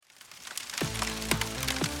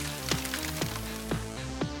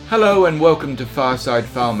Hello and welcome to Fireside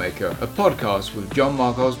FileMaker, a podcast with John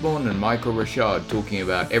Mark Osborne and Michael Richard talking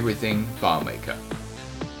about everything FileMaker.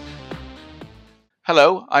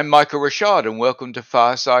 Hello, I'm Michael Richard and welcome to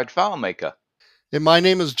Fireside FileMaker. And my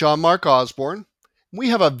name is John Mark Osborne. We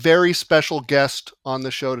have a very special guest on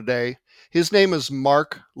the show today. His name is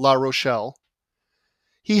Mark LaRochelle.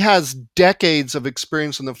 He has decades of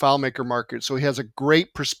experience in the FileMaker market, so he has a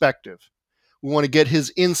great perspective. We want to get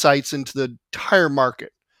his insights into the entire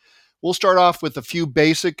market. We'll start off with a few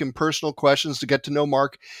basic and personal questions to get to know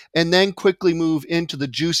Mark, and then quickly move into the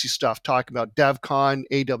juicy stuff, talking about DevCon,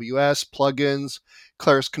 AWS, plugins,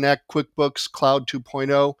 Claris Connect, QuickBooks, Cloud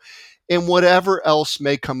 2.0, and whatever else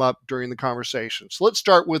may come up during the conversation. So let's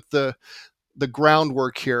start with the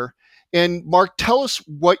groundwork here. And Mark, tell us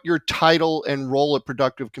what your title and role at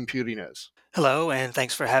Productive Computing is. Hello, and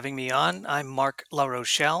thanks for having me on. I'm Mark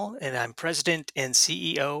LaRochelle, and I'm President and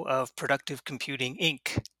CEO of Productive Computing,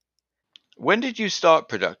 Inc. When did you start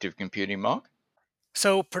Productive Computing, Mark?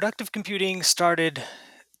 So, Productive Computing started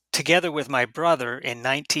together with my brother in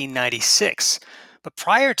 1996. But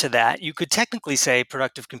prior to that, you could technically say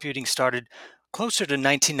Productive Computing started closer to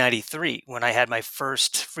 1993 when I had my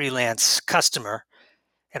first freelance customer,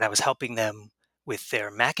 and I was helping them with their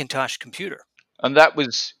Macintosh computer. And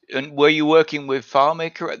were you working with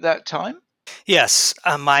FileMaker at that time? Yes,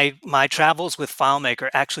 my travels with FileMaker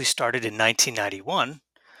actually started in 1991,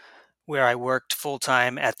 where I worked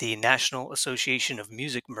full-time at the National Association of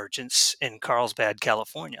Music Merchants in Carlsbad,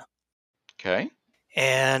 California. Okay.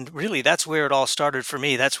 And really, that's where it all started for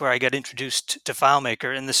me. That's where I got introduced to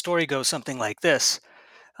FileMaker. And the story goes something like this.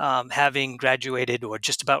 Having graduated or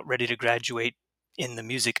just about ready to graduate in the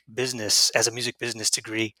music business as a music business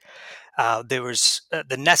degree, there was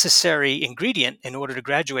the necessary ingredient in order to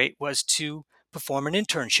graduate was to perform an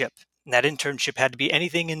internship. And that internship had to be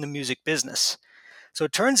anything in the music business. So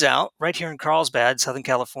it turns out right here in Carlsbad, Southern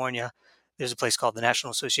California, there's a place called the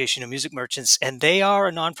National Association of Music Merchants, and they are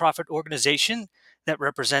a nonprofit organization that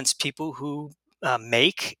represents people who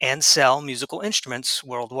make and sell musical instruments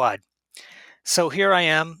worldwide. So here I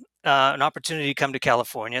am, an opportunity to come to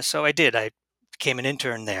California. So I did. I became an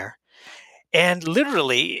intern there. And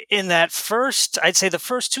literally in that I'd say the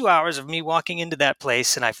first 2 hours of me walking into that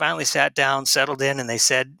place, and I finally sat down, settled in, and they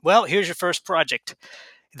said, well, here's your first project.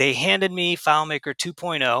 They handed me FileMaker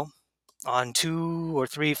 2.0 on 2 or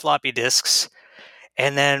 3 floppy disks.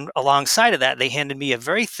 And then alongside of that, they handed me a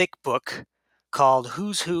very thick book called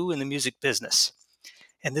Who's Who in the Music Business.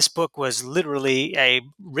 And this book was literally a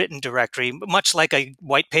written directory, much like a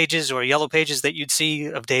white pages or yellow pages that you'd see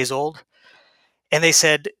of days old. And they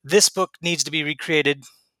said, this book needs to be recreated,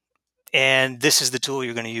 and this is the tool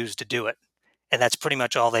you're going to use to do it. And that's pretty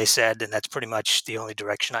much all they said, and that's pretty much the only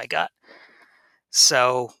direction I got.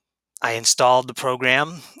 So I installed the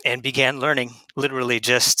program and began learning literally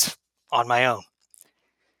just on my own.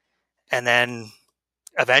 And then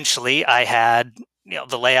eventually I had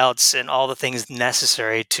the layouts and all the things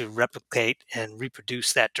necessary to replicate and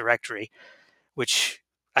reproduce that directory, which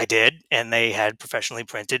I did, and they had professionally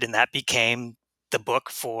printed, and that became the book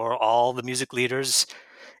for all the music leaders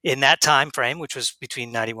in that time frame, which was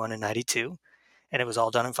between 91 and 92, and it was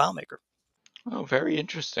all done in FileMaker. Oh, very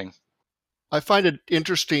interesting. I find it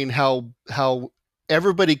interesting how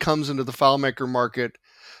everybody comes into the FileMaker market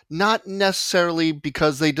not necessarily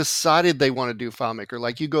because they decided they want to do FileMaker.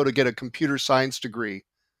 Like you go to get a computer science degree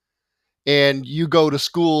and you go to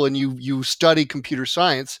school and you study computer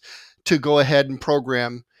science to go ahead and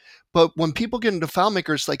program. But when people get into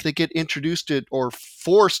FileMaker, it's like they get introduced to it or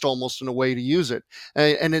forced almost in a way to use it.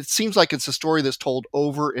 And it seems like it's a story that's told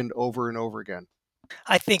over and over and over again.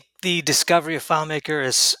 I think the discovery of FileMaker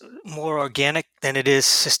is more organic than it is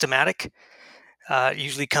systematic. It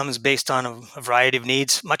usually comes based on a variety of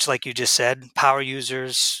needs, much like you just said, power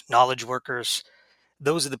users, knowledge workers.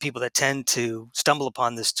 Those are the people that tend to stumble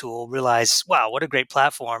upon this tool, realize, wow, what a great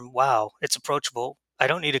platform. Wow, it's approachable. I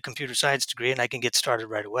don't need a computer science degree and I can get started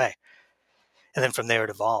right away. And then from there it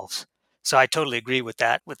evolves. So I totally agree with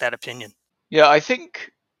that opinion. Yeah,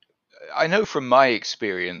 I know from my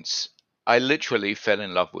experience, I literally fell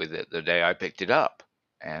in love with it the day I picked it up.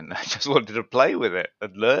 And I just wanted to play with it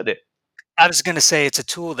and learn it. I was going to say it's a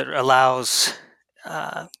tool that allows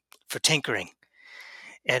for tinkering.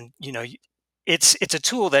 And, it's a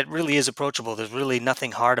tool that really is approachable. There's really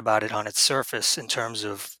nothing hard about it on its surface in terms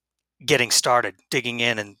of getting started, digging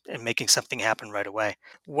in and making something happen right away.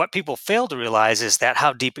 What people fail to realize is that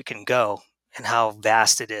how deep it can go and how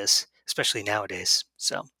vast it is, especially nowadays.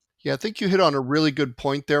 So Yeah, I think you hit on a really good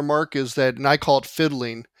point there, Mark, is that, and I call it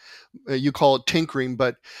fiddling. You call it tinkering,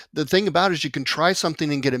 but the thing about it is you can try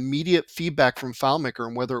something and get immediate feedback from FileMaker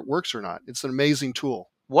on whether it works or not. It's an amazing tool.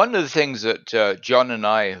 One of the things that John and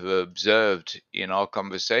I have observed in our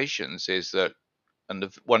conversations is that, and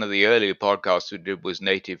one of the earlier podcasts we did was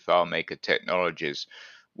native FileMaker technologies,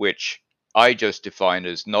 which I just define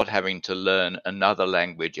as not having to learn another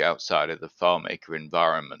language outside of the FileMaker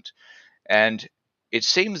environment. And it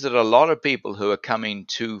seems that a lot of people who are coming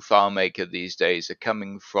to FileMaker these days are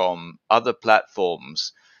coming from other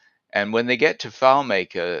platforms. And when they get to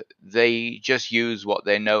FileMaker, they just use what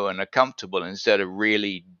they know and are comfortable instead of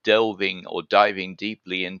really delving or diving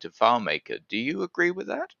deeply into FileMaker. Do you agree with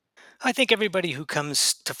that? I think everybody who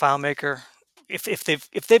comes to FileMaker, if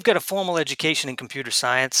they've got a formal education in computer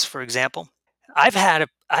science, for example, I've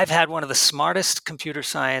had one of the smartest computer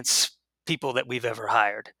science people that we've ever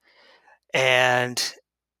hired, and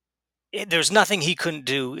there's nothing he couldn't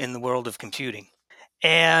do in the world of computing.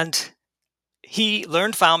 And he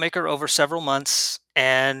learned FileMaker over several months,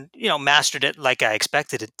 and mastered it like I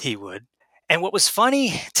expected he would. And what was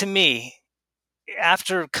funny to me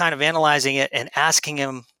after kind of analyzing it and asking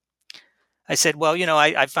him, I said, well,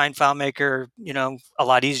 I find FileMaker, a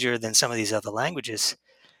lot easier than some of these other languages.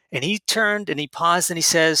 And he turned and he paused and he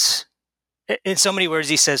says, in so many words,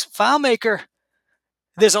 he says, FileMaker,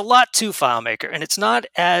 there's a lot to FileMaker, and it's not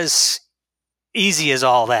as easy as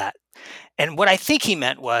all that. And what I think he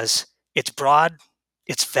meant was it's broad,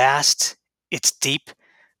 it's vast, it's deep.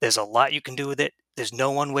 There's a lot you can do with it. There's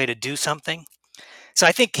no one way to do something. So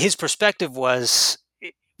I think his perspective was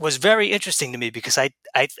very interesting to me, because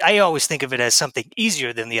I always think of it as something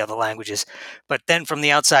easier than the other languages. But then from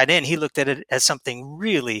the outside in, he looked at it as something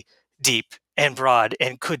really deep and broad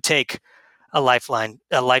and could take a lifetime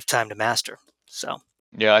to master. So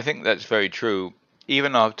Yeah, I think that's very true.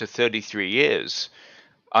 Even after 33 years,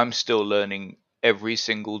 I'm still learning every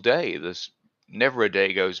single day. There's never a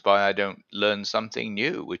day goes by I don't learn something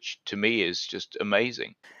new, which to me is just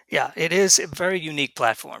amazing. yeah, it is a very unique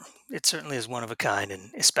platform. It certainly is one of a kind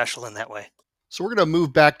and is special in that way. So we're going to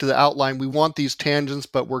move back to the outline. We want these tangents,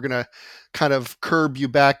 but we're going to kind of curb you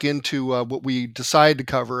back into what we decided to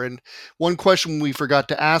cover. And one question we forgot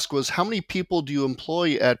to ask was, how many people do you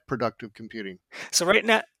employ at Productive Computing? So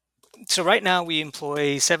right now we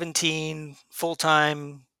employ 17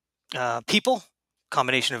 full-time people,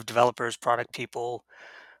 combination of developers, product people,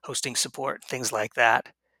 hosting support, things like that.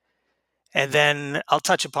 And then I'll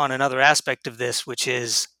touch upon another aspect of this, which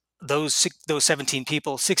is those 17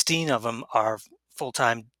 people, 16 of them are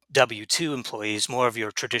full-time W-2 employees, more of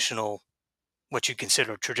your traditional, what you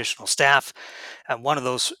consider traditional staff. And one of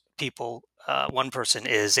those people, one person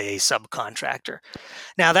is a subcontractor.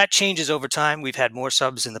 Now that changes over time. We've had more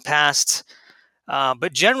subs in the past,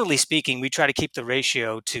 but generally speaking, we try to keep the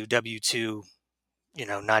ratio to W-2,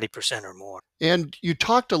 90% or more. And you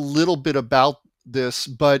talked a little bit about this,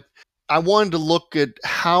 but I wanted to look at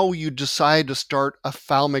how you decide to start a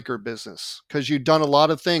FileMaker business, because you've done a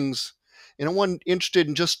lot of things. And I'm interested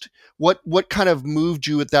in just what kind of moved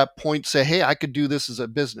you at that point to say, hey, I could do this as a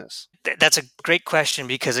business. That's a great question,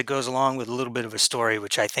 because it goes along with a little bit of a story,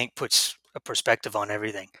 which I think puts a perspective on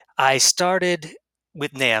everything. I started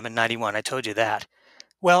with NAM in 91. I told you that.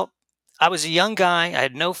 Well, I was a young guy. I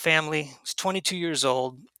had no family. I was 22 years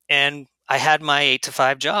old, and I had my 8 to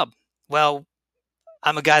 5 job. Well,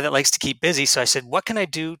 I'm a guy that likes to keep busy. So I said, what can I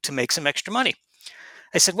do to make some extra money?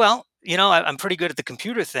 I said, well, I'm pretty good at the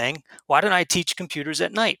computer thing. Why don't I teach computers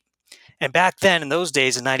at night? And back then, in those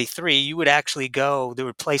days in 93, you would actually go, there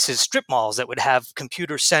were places, strip malls, that would have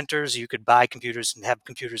computer centers. You could buy computers and have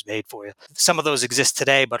computers made for you. Some of those exist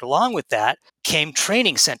today, but along with that came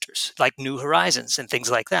training centers like New Horizons and things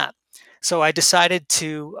like that. So I decided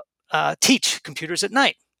to teach computers at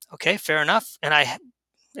night. Okay, fair enough. And I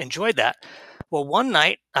enjoyed that. Well, one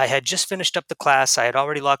night I had just finished up the class. I had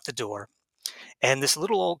already locked the door. And this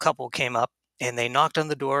little old couple came up and they knocked on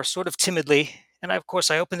the door sort of timidly. And of course,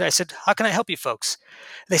 I opened it. I said, how can I help you folks?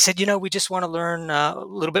 They said, we just want to learn a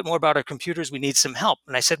little bit more about our computers. We need some help.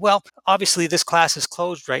 And I said, well, obviously this class is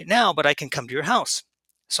closed right now, but I can come to your house.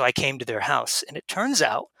 So I came to their house. And it turns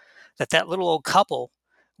out that little old couple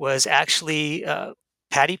was actually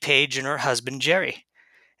Patty Page and her husband, Jerry.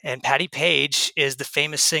 And Patty Page is the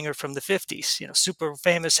famous singer from the 50s, super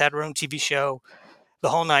famous, had her own TV show, the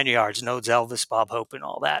whole 9 yards, Nodes, Elvis, Bob Hope, and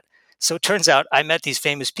all that. So it turns out I met these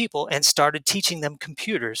famous people and started teaching them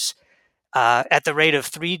computers at the rate of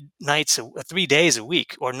 3 days a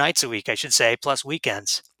week, or nights a week, I should say, plus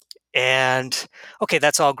weekends. And okay,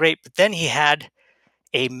 that's all great. But then he had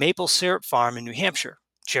a maple syrup farm in New Hampshire.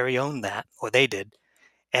 Jerry owned that, or they did.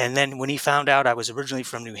 And then when he found out I was originally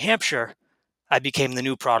from New Hampshire, I became the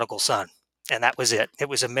new prodigal son. And that was it. It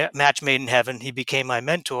was a match made in heaven. He became my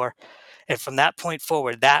mentor. And from that point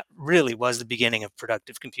forward, that really was the beginning of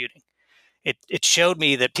productive computing. It showed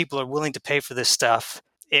me that people are willing to pay for this stuff.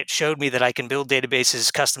 It showed me that I can build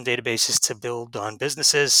databases, custom databases to build on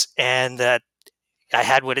businesses, and that I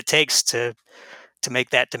had what it takes to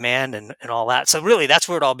make that demand and all that. So really, that's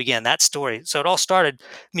where it all began, that story. So it all started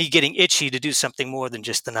me getting itchy to do something more than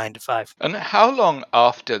just the 9 to 5. And how long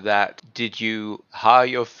after that did you hire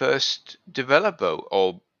your first developer,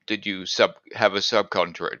 or did you have a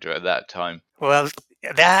subcontractor at that time? Well,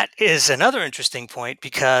 that is another interesting point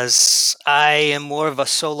because I am more of a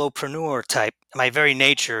solopreneur type. My very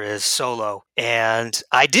nature is solo, and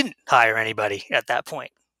I didn't hire anybody at that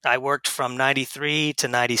point. I worked from 93 to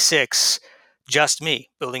 96, just me,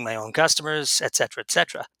 building my own customers, et cetera, et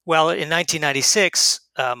cetera. Well, in 1996,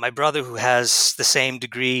 my brother, who has the same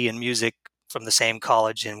degree in music from the same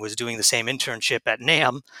college and was doing the same internship at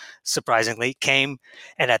NAMM, surprisingly, came.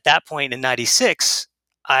 And at that point in 96,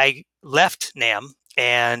 I left NAMM,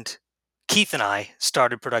 and Keith and I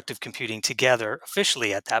started productive computing together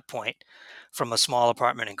officially at that point from a small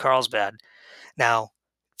apartment in Carlsbad. Now,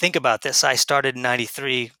 think about this. I started in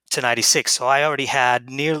 93 to 96, so I already had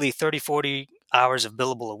nearly 30, 40 hours of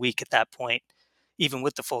billable a week at that point, even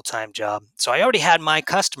with the full-time job. So I already had my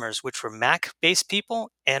customers, which were Mac-based people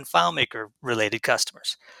and FileMaker-related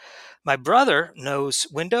customers. My brother knows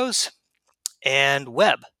Windows and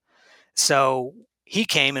web. So he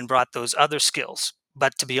came and brought those other skills.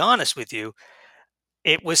 But to be honest with you,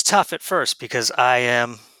 it was tough at first because I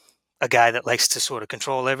am a guy that likes to sort of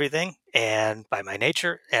control everything and by my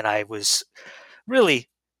nature, and I was really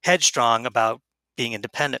headstrong about being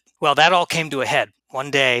independent. Well, that all came to a head.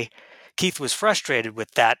 One day, Keith was frustrated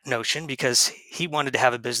with that notion because he wanted to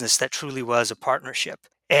have a business that truly was a partnership.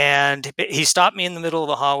 And he stopped me in the middle of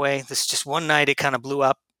the hallway. This just one night, it kind of blew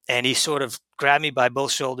up. And he sort of grabbed me by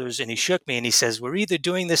both shoulders and he shook me and he says, "We're either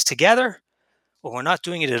doing this together or we're not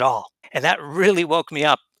doing it at all." And that really woke me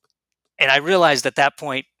up. And I realized at that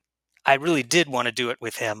point, I really did want to do it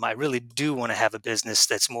with him. I really do want to have a business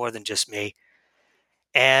that's more than just me.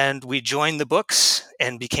 And we joined the books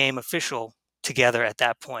and became official together at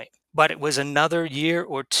that point. But it was another year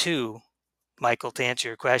or two, Michael, to answer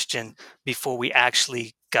your question, before we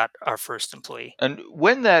actually got our first employee. And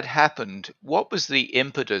when that happened, what was the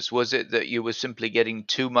impetus? Was it that you were simply getting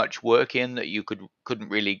too much work in that you couldn't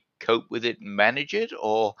really cope with it and manage it,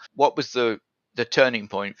 or what was the turning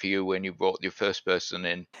point for you when you brought your first person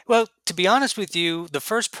in? Well, to be honest with you, the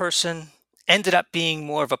first person ended up being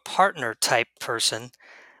more of a partner type person,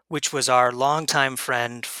 which was our longtime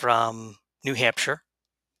friend from New Hampshire,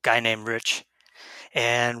 a guy named Rich.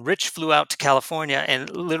 And Rich flew out to California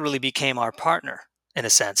and literally became our partner in a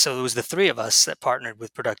sense. So it was the three of us that partnered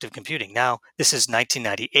with productive computing. Now, this is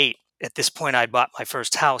 1998. At this point, I'd bought my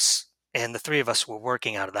first house, and the three of us were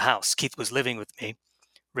working out of the house. Keith was living with me.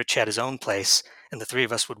 Rich had his own place, and the three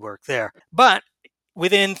of us would work there. But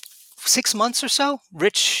within 6 months or so,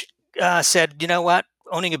 Rich said, "You know what?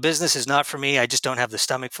 Owning a business is not for me. I just don't have the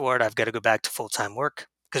stomach for it. I've got to go back to full-time work."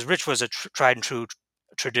 Because Rich was a tried and true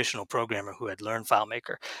traditional programmer who had learned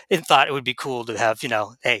FileMaker and thought it would be cool to have,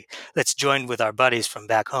 hey, let's join with our buddies from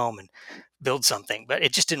back home and build something. But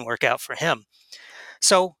it just didn't work out for him.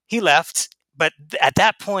 So he left. But at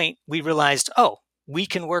that point, we realized, oh, we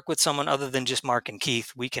can work with someone other than just Mark and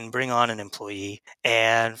Keith. We can bring on an employee.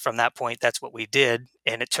 And from that point, that's what we did.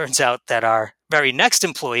 And it turns out that our very next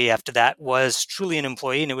employee after that was truly an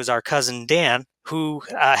employee, and it was our cousin Dan, who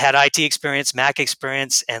had IT experience, Mac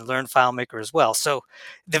experience, and learned FileMaker as well. So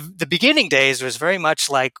the beginning days was very much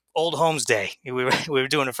like old Holmes Day. We were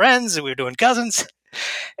doing friends, we were doing cousins,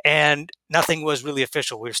 and nothing was really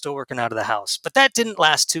official. We were still working out of the house. But that didn't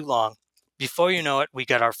last too long. Before you know it, we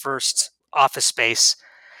got our first office space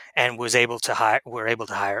and were able to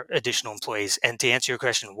hire additional employees. And to answer your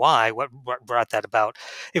question, why, what brought that about?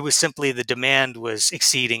 It was simply the demand was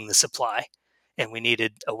exceeding the supply, and we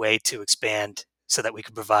needed a way to expand so that we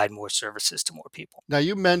could provide more services to more people. Now,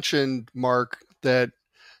 you mentioned, Mark, that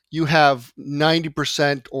you have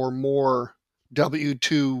 90% or more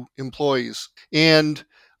W-2 employees. And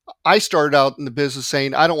I started out in the business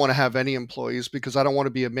saying, I don't want to have any employees because I don't want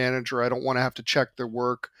to be a manager. I don't want to have to check their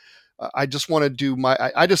work. I just want to do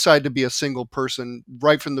I decided to be a single person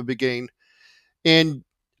right from the beginning. And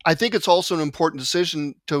I think it's also an important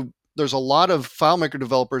decision there's a lot of FileMaker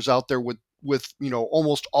developers out there with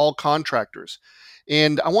almost all contractors.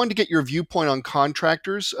 And I wanted to get your viewpoint on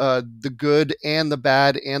contractors, the good and the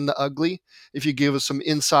bad and the ugly. If you give us some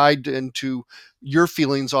insight into your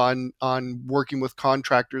feelings on working with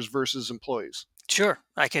contractors versus employees. Sure,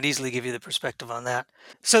 I could easily give you the perspective on that.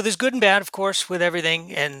 So there's good and bad, of course, with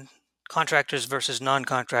everything, and contractors versus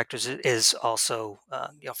non-contractors is also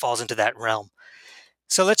falls into that realm.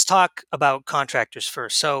 So let's talk about contractors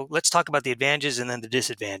first. So let's talk about the advantages and then the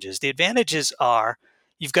disadvantages. The advantages are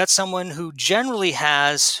you've got someone who generally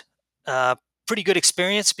has pretty good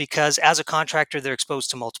experience because as a contractor, they're exposed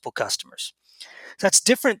to multiple customers. That's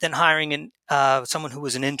different than hiring someone who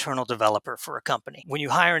was an internal developer for a company. When you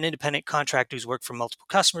hire an independent contractor who's worked for multiple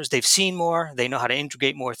customers, they've seen more, they know how to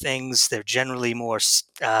integrate more things, they're generally more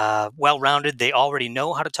well-rounded, they already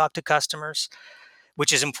know how to talk to customers,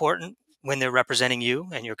 which is important when they're representing you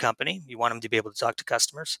and your company. You want them to be able to talk to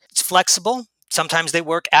customers. It's flexible. Sometimes they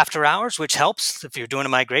work after hours, which helps. If you're doing a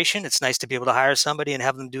migration, it's nice to be able to hire somebody and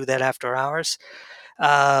have them do that after hours.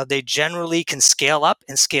 They generally can scale up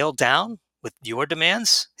and scale down with your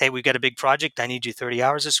demands. Hey, we've got a big project. I need you 30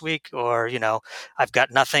 hours this week, or, I've got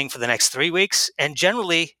nothing for the next 3 weeks. And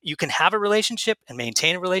generally, you can have a relationship and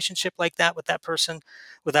maintain a relationship like that with that person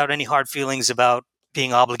without any hard feelings about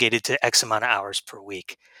being obligated to X amount of hours per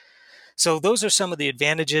week. So those are some of the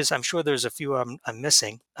advantages. I'm sure there's a few I'm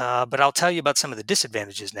missing, but I'll tell you about some of the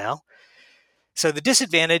disadvantages now. So the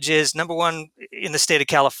disadvantage is number one, in the state of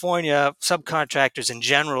California, subcontractors in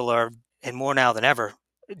general are, and more now than ever,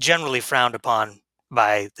 generally frowned upon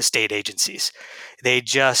by the state agencies. They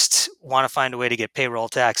just want to find a way to get payroll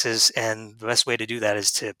taxes, and the best way to do that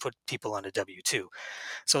is to put people on a W-2.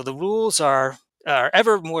 So the rules are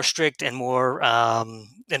ever more strict and more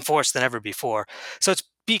enforced than ever before. So it's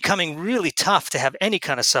becoming really tough to have any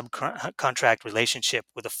kind of subcontract relationship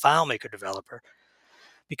with a FileMaker developer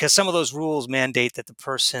because some of those rules mandate that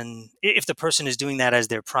if the person is doing that as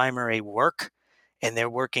their primary work and they're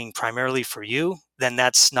working primarily for you, then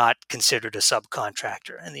that's not considered a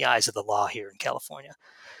subcontractor in the eyes of the law here in California.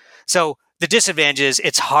 So the disadvantage is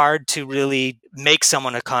it's hard to really make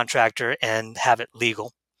someone a contractor and have it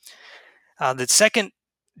legal. The second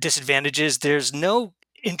disadvantage is there's no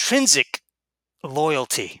intrinsic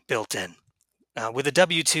loyalty built in. With a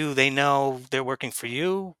W-2, they know they're working for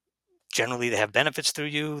you. Generally, they have benefits through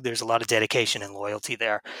you. There's a lot of dedication and loyalty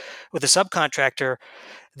there. With a subcontractor,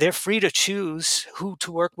 they're free to choose who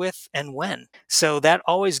to work with and when. So that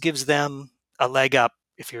always gives them a leg up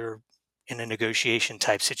if you're in a negotiation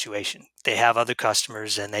type situation. They have other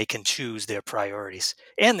customers and they can choose their priorities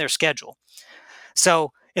and their schedule.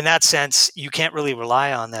 So in that sense, you can't really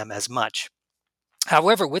rely on them as much.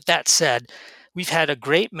 However, with that said, we've had a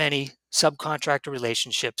great many subcontractor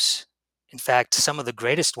relationships. In fact, some of the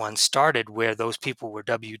greatest ones started where those people were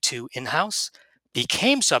W-2 in-house,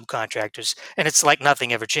 became subcontractors, and it's like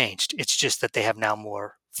nothing ever changed. It's just that they have now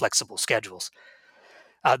more flexible schedules.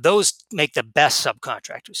 Those make the best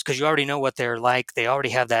subcontractors because you already know what they're like. They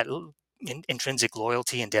already have that intrinsic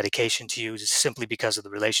loyalty and dedication to you simply because of the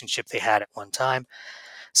relationship they had at one time.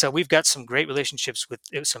 So we've got some great relationships with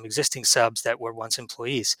some existing subs that were once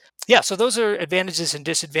employees. Yeah, so those are advantages and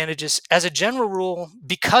disadvantages. As a general rule,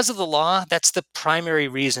 because of the law, that's the primary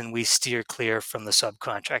reason we steer clear from the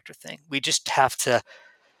subcontractor thing. We just have to,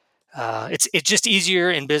 it's just easier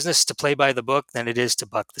in business to play by the book than it is to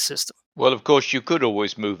buck the system. Well, of course, you could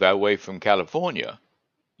always move away from California.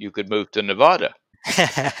 You could move to Nevada.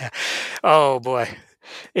 Oh boy,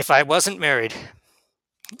 if I wasn't married.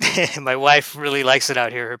 My wife really likes it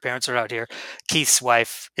out here. Her parents are out here. Keith's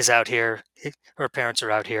wife is out here. Her parents are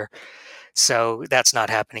out here. So that's not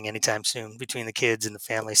happening anytime soon between the kids and the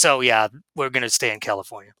family. So yeah, we're going to stay in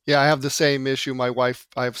California. Yeah, I have the same issue. My wife,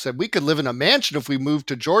 I've said we could live in a mansion if we moved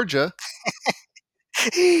to Georgia.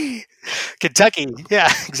 Kentucky. Yeah,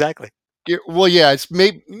 exactly. Well, yeah, it's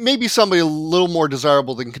maybe somebody a little more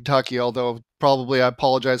desirable than Kentucky, although probably I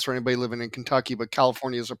apologize for anybody living in Kentucky, but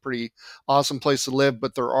California is a pretty awesome place to live,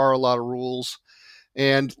 but there are a lot of rules.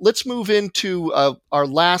 And let's move into our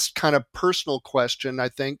last kind of personal question, I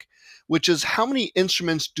think, which is how many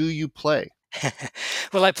instruments do you play?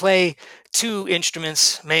 Well, I play two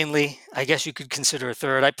instruments mainly. I guess you could consider a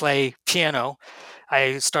third. I play piano.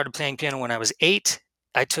 I started playing piano when I was 8.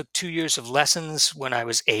 I took 2 years of lessons when I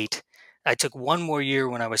was 8. I took one more year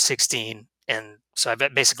when I was 16. And so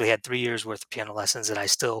I've basically had 3 years worth of piano lessons, and I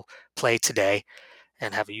still play today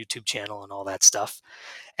and have a YouTube channel and all that stuff.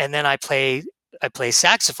 And then I play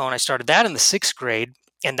saxophone. I started that in the 6th grade,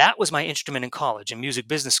 and that was my instrument in college. In music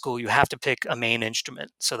business school, you have to pick a main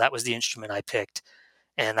instrument. So that was the instrument I picked,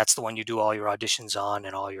 and that's the one you do all your auditions on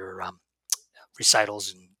and all your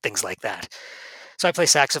recitals and things like that. So I play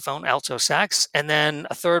saxophone, alto sax, and then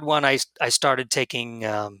a third one I started taking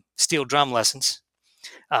steel drum lessons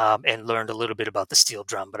and learned a little bit about the steel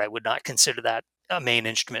drum, but I would not consider that a main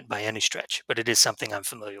instrument by any stretch, but it is something I'm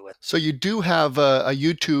familiar with. So you do have a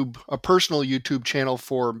personal YouTube channel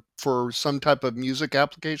for some type of music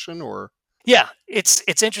application, or? Yeah,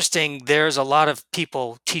 it's interesting. There's a lot of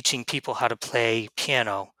people teaching people how to play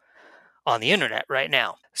piano on the internet right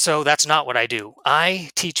now. So that's not what I do. I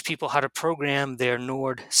teach people how to program their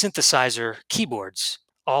Nord synthesizer keyboards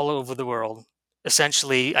all over the world.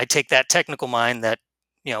 Essentially, I take that technical mind that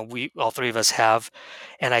we all three of us have,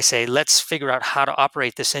 and I say, let's figure out how to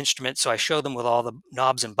operate this instrument. So I show them what all the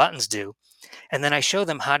knobs and buttons do, and then I show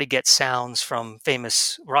them how to get sounds from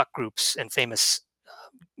famous rock groups and famous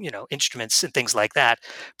instruments and things like that,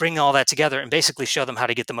 bring all that together and basically show them how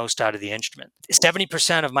to get the most out of the instrument.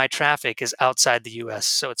 70% of my traffic is outside the US,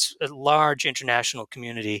 so it's a large international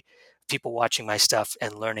community of people watching my stuff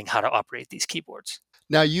and learning how to operate these keyboards.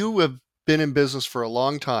 Now you have been in business for a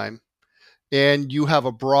long time, and you have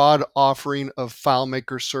a broad offering of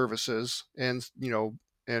FileMaker services and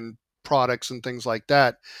products and things like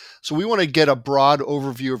that. So we want to get a broad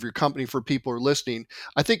overview of your company for people who are listening.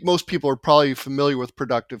 I think most people are probably familiar with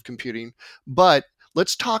productive computing, but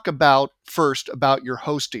let's talk first about your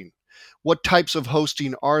hosting. What types of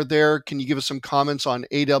hosting are there? Can you give us some comments on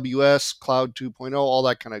AWS, Cloud 2.0, all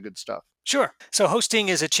that kind of good stuff? Sure. So hosting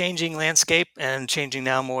is a changing landscape and changing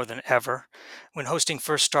now more than ever. When hosting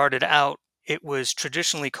first started out, it was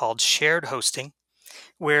traditionally called shared hosting,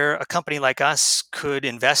 where a company like us could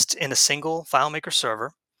invest in a single FileMaker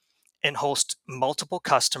server and host multiple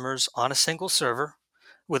customers on a single server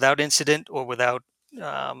without incident or without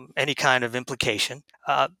any kind of implication.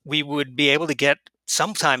 We would be able to get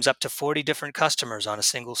sometimes up to 40 different customers on a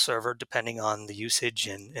single server, depending on the usage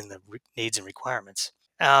and the needs and requirements.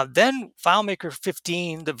 Then FileMaker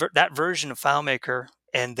 15, that version of FileMaker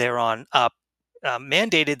and thereon up,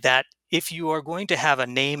 mandated that if you are going to have a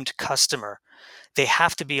named customer, they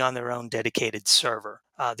have to be on their own dedicated server.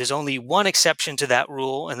 There's only one exception to that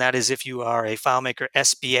rule, and that is if you are a FileMaker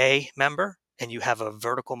SBA member and you have a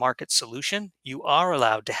vertical market solution, you are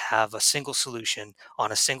allowed to have a single solution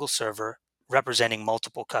on a single server representing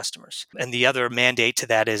multiple customers. And the other mandate to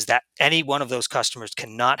that is that any one of those customers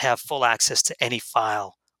cannot have full access to any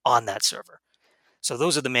file on that server. So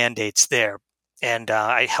those are the mandates there. And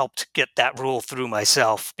I helped get that rule through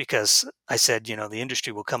myself because I said, the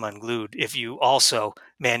industry will come unglued if you also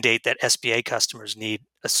mandate that SBA customers need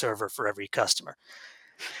a server for every customer.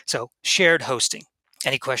 So shared hosting.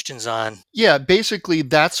 Any questions on? Yeah, basically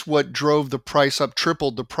that's what drove the price up,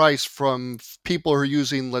 tripled the price from people who are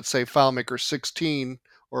using, let's say, FileMaker 16,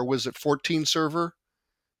 or was it 14 server?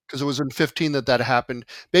 Because it was in 15 that happened.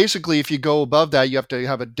 Basically, if you go above that, you have to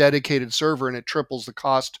have a dedicated server, and it triples the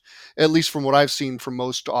cost, at least from what I've seen from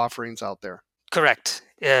most offerings out there. Correct.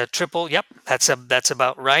 Triple. Yep, that's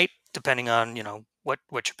about right. Depending on what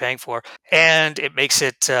you're paying for, and it makes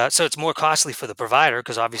it so it's more costly for the provider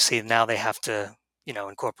because obviously now they have to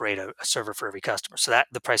incorporate a server for every customer, so that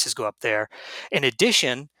the prices go up there. In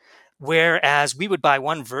addition, whereas we would buy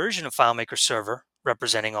one version of FileMaker server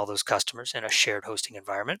representing all those customers in a shared hosting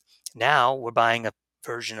environment, now we're buying a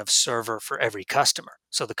version of server for every customer.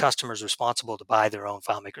 So the customer is responsible to buy their own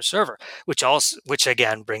FileMaker server, which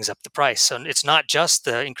again brings up the price. So it's not just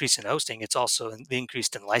the increase in hosting; it's also the increase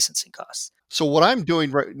in licensing costs. So what I'm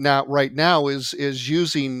doing right now is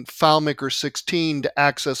using FileMaker 16 to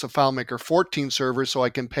access a FileMaker 14 server, so I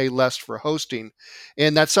can pay less for hosting,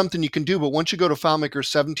 and that's something you can do. But once you go to FileMaker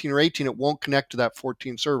 17 or 18, it won't connect to that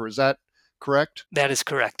 14 server. Is that correct? That is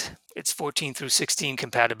correct. It's 14 through 16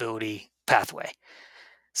 compatibility pathway.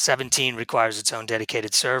 17 requires its own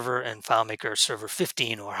dedicated server, and FileMaker server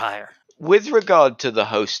 15 or higher. With regard to the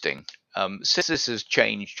hosting, since this has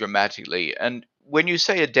changed dramatically, and when you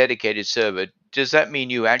say a dedicated server, does that mean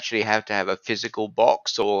you actually have to have a physical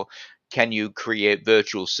box, or can you create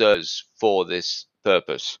virtual servers for this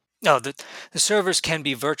purpose? No, the servers can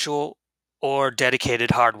be virtual or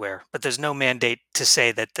dedicated hardware, but there's no mandate to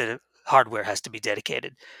say that the hardware has to be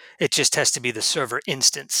dedicated. It just has to be the server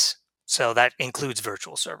instance. So that includes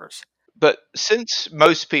virtual servers. But since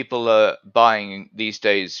most people are buying these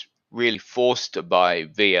days, really forced to buy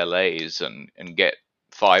VLAs and get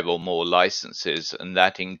 5 or more licenses, and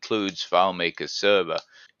that includes FileMaker Server,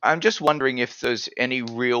 I'm just wondering if there's any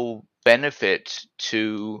real benefit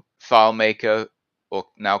to FileMaker or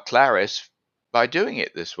now Claris by doing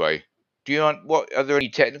it this way. What are there any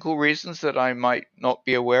technical reasons that I might not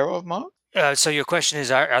be aware of, Mark? So your question is,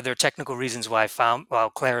 are there technical reasons why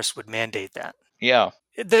Claris would mandate that? Yeah.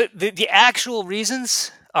 The actual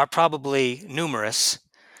reasons are probably numerous.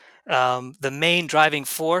 The main driving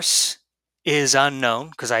force is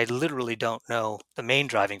unknown because I literally don't know the main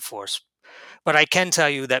driving force. But I can tell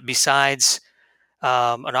you that besides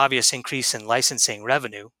an obvious increase in licensing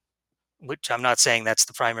revenue, which I'm not saying that's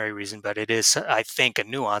the primary reason, but it is, I think, a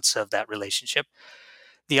nuance of that relationship.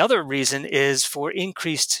 The other reason is for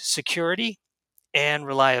increased security and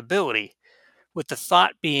reliability, with the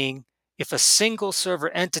thought being if a single server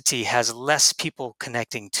entity has less people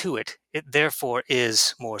connecting to it, it therefore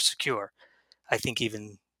is more secure. I think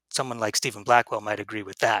even someone like Stephen Blackwell might agree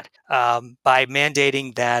with that. By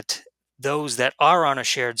mandating that those that are on a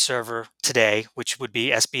shared server today, which would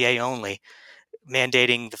be SBA only,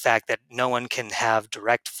 mandating the fact that no one can have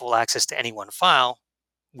direct full access to any one file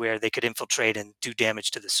where they could infiltrate and do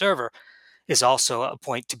damage to the server is also a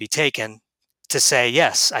point to be taken to say,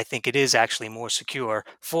 yes, I think it is actually more secure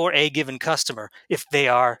for a given customer if they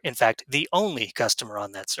are, in fact, the only customer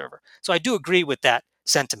on that server. So I do agree with that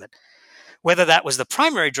sentiment. Whether that was the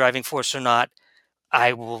primary driving force or not,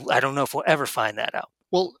 I don't know if we'll ever find that out.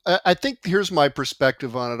 Well, I think here's my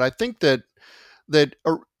perspective on it. I think that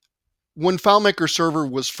when FileMaker Server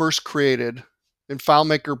was first created, and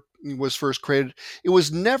FileMaker was first created, it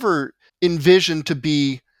was never envisioned to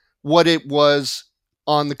be what it was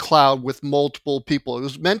on the cloud with multiple people. It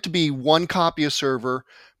was meant to be one copy of server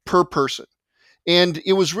per person, and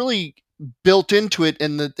it was really built into it.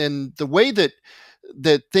 And the way that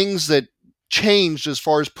things that changed as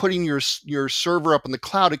far as putting your server up in the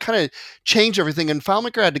cloud, it kind of changed everything. And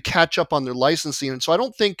FileMaker had to catch up on their licensing, and so I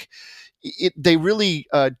don't think they really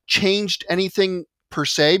changed anything per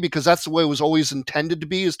se, because that's the way it was always intended to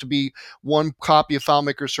be, is to be one copy of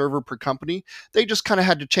FileMaker Server per company. They just kind of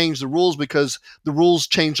had to change the rules because the rules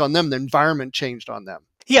changed on them, the environment changed on them.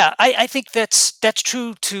 Yeah, I think that's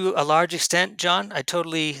true to a large extent, John. I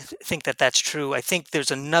totally think that that's true. I think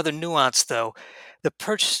there's another nuance, though. The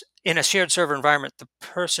purchase in a shared server environment, the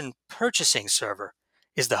person purchasing server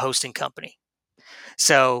is the hosting company.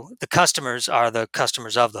 So the customers are the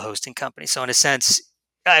customers of the hosting company. So in a sense,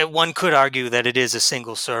 one could argue that it is a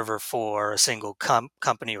single server for a single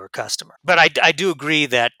company or customer. But I do agree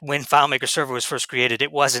that when FileMaker Server was first created,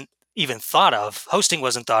 it wasn't even thought of. Hosting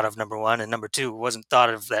wasn't thought of, number one. And number two, it wasn't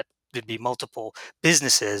thought of that there'd be multiple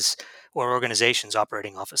businesses or organizations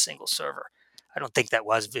operating off a single server. I don't think that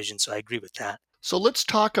was vision, so I agree with that. So let's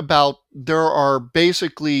talk about, there are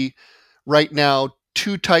basically right now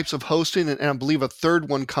two types of hosting, and I believe a third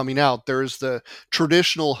one coming out. There's the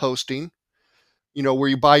traditional hosting, where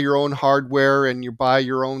you buy your own hardware and you buy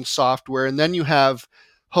your own software. And then you have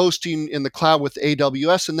hosting in the cloud with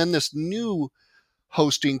AWS. And then this new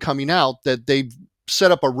hosting coming out that they've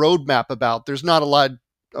set up a roadmap about. There's not a lot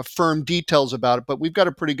of firm details about it, but we've got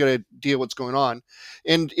a pretty good idea what's going on.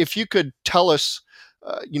 And if you could tell us,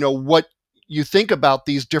 what you think about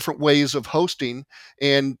these different ways of hosting,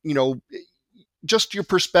 and, just your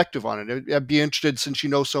perspective on it. I'd be interested, since you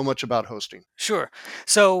know so much about hosting. Sure.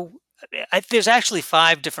 So there's actually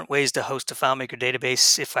 5 different ways to host a FileMaker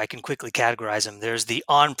database, if I can quickly categorize them. There's the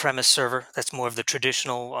on-premise server. That's more of the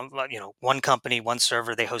traditional, one company, one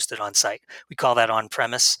server, they host it on site. We call that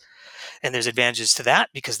on-premise. And there's advantages to that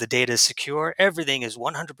because the data is secure. Everything is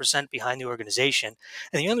 100% behind the organization.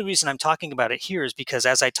 And the only reason I'm talking about it here is because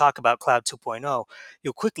as I talk about Cloud 2.0,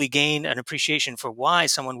 you'll quickly gain an appreciation for why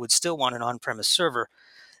someone would still want an on-premise server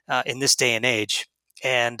in this day and age.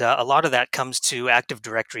 And a lot of that comes to Active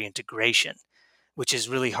Directory integration, which is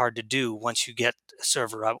really hard to do once you get a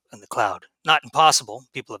server out in the cloud. Not impossible.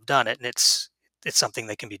 People have done it, and it's something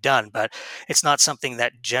that can be done, but it's not something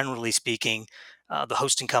that, generally speaking, the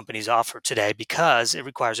hosting companies offer today, because it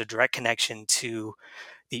requires a direct connection to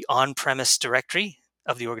the on-premise directory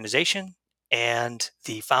of the organization and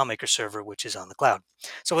the FileMaker server, which is on the cloud.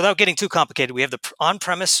 So without getting too complicated, we have the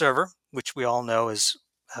on-premise server, which we all know is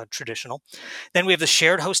traditional. Then we have the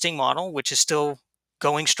shared hosting model, which is still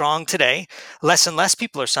going strong today. Less and less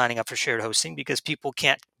people are signing up for shared hosting because people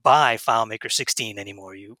can't buy FileMaker 16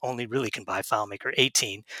 anymore. You only really can buy FileMaker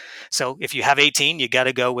 18. So if you have 18, you got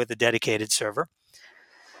to go with a dedicated server.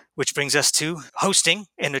 Which brings us to hosting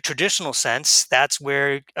in a traditional sense. That's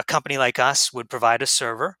where a company like us would provide a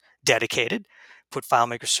server dedicated, put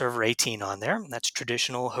FileMaker Server 18 on there. That's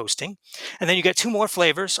traditional hosting. And then you get 2 more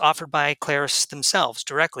flavors offered by Claris themselves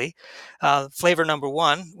directly. Flavor number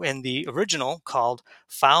 1 in the original called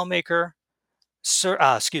FileMaker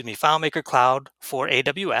Cloud for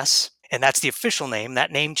AWS. And that's the official name.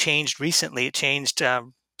 That name changed recently. It changed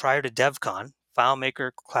prior to DevCon,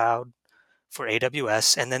 FileMaker Cloud for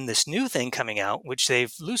AWS. And then this new thing coming out, which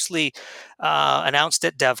they've loosely announced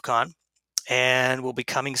at DevCon and will be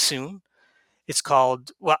coming soon. It's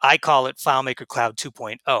called, well, I call it FileMaker Cloud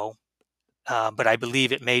 2.0, but I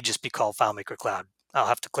believe it may just be called FileMaker Cloud. I'll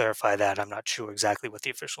have to clarify that. I'm not sure exactly what the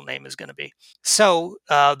official name is going to be. So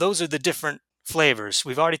those are the different flavors.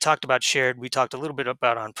 We've already talked about shared. We talked a little bit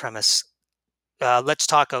about on-premise. Let's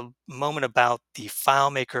talk a moment about the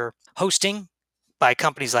FileMaker hosting by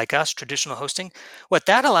companies like us, traditional hosting. What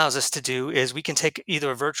that allows us to do is we can take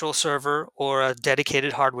either a virtual server or a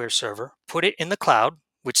dedicated hardware server, put it in the cloud,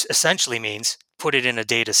 which essentially means put it in a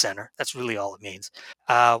data center. That's really all it means.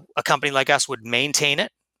 A company like us would maintain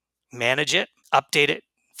it, manage it, update it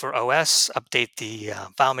for OS, update the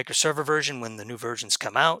FileMaker server version when the new versions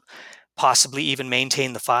come out, possibly even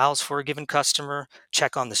maintain the files for a given customer,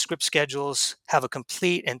 check on the script schedules, have a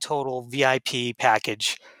complete and total VIP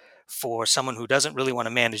package for someone who doesn't really want to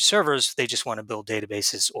manage servers. They just want to build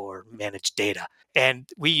databases or manage data. And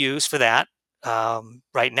we use for that,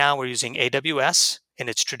 right now we're using AWS in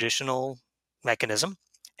its traditional mechanism,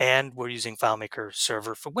 and we're using FileMaker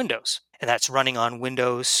Server for Windows. And that's running on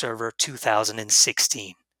Windows Server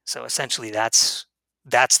 2016. So essentially that's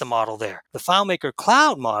the model there. The FileMaker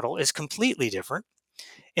Cloud model is completely different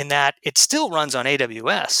in that it still runs on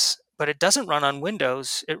AWS, but it doesn't run on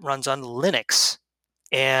Windows, it runs on Linux.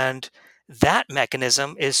 And that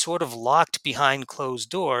mechanism is sort of locked behind closed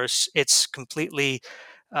doors. It's completely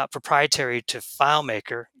proprietary to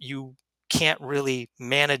FileMaker. You can't really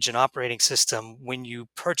manage an operating system when you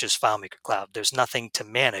purchase FileMaker Cloud. There's nothing to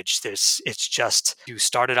manage. It's just you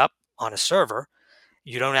start it up on a server.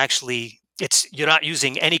 You don't actually you're not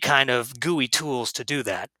using any kind of GUI tools to do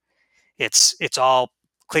that. It's all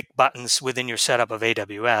click buttons within your setup of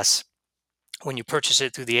AWS. When you purchase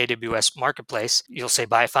it through the AWS marketplace, you'll say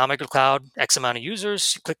buy FileMaker Cloud, X amount of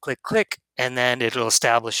users, click, click, click, and then it'll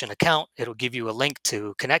establish an account. It'll give you a link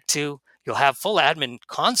to connect to. You'll have full admin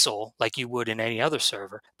console like you would in any other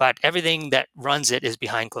server, but everything that runs it is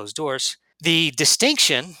behind closed doors. The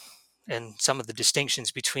distinction and some of the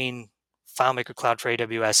distinctions between FileMaker Cloud for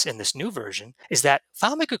AWS in this new version is that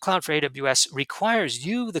FileMaker Cloud for AWS requires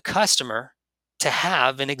you, the customer, to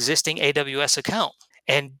have an existing AWS account.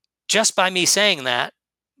 And just by me saying that,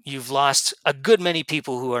 you've lost a good many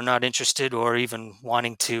people who are not interested or even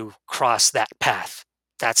wanting to cross that path.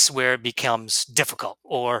 That's where it becomes difficult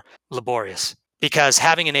or laborious because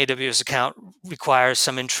having an AWS account requires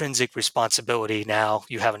some intrinsic responsibility. Now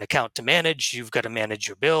you have an account to manage, you've got to manage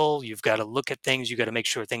your bill, you've got to look at things, you've got to make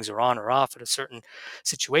sure things are on or off at a certain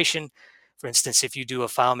situation. For instance, if you do a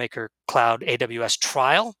FileMaker Cloud AWS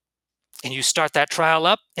trial, and you start that trial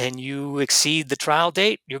up and you exceed the trial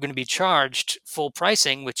date, you're going to be charged full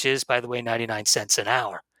pricing, which is, by the way, 99 cents an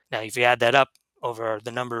hour. Now, if you add that up over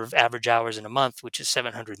the number of average hours in a month, which is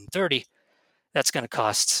 730, that's going to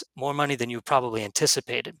cost more money than you probably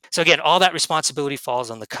anticipated. So again, all that responsibility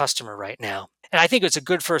falls on the customer right now. And I think it's a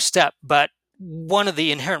good first step, but one of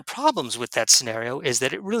the inherent problems with that scenario is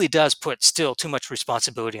that it really does put still too much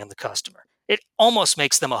responsibility on the customer. It almost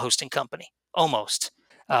makes them a hosting company, almost.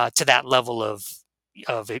 To that level of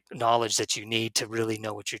knowledge that you need to really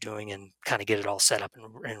know what you're doing and kind of get it all set up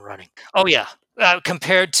and running. Oh yeah,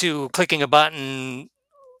 compared to clicking a button,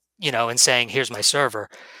 and saying, here's my server,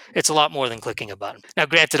 it's a lot more than clicking a button. Now,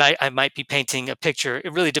 granted, I might be painting a picture.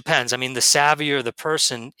 It really depends. I mean, the savvier the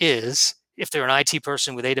person is, if they're an IT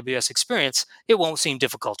person with AWS experience, it won't seem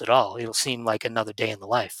difficult at all. It'll seem like another day in the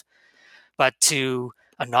life. But to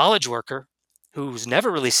a knowledge worker who's never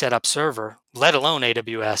really set up server, let alone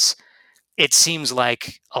AWS, it seems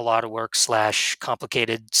like a lot of work /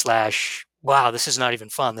 complicated / wow, this is not even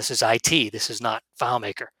fun. This is IT. This is not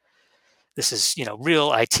FileMaker. This is,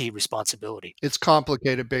 real IT responsibility. It's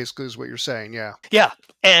complicated, basically, is what you're saying. Yeah. Yeah.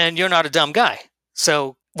 And you're not a dumb guy.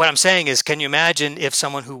 So what I'm saying is, can you imagine if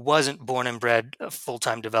someone who wasn't born and bred a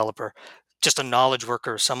full-time developer, just a knowledge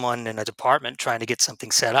worker, someone in a department trying to get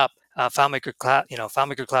something set up, FileMaker Cloud,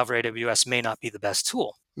 FileMaker Cloud for AWS may not be the best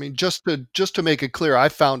tool. I mean, just to make it clear, I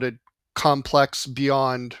found it complex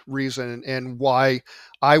beyond reason, and why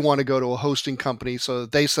I want to go to a hosting company so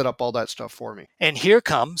that they set up all that stuff for me. And here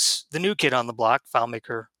comes the new kid on the block,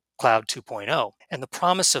 FileMaker Cloud 2.0. And the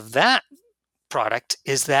promise of that product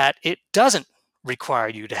is that it doesn't require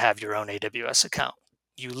you to have your own AWS account.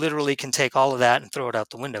 You literally can take all of that and throw it out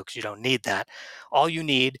the window because you don't need that. All you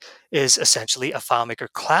need is essentially a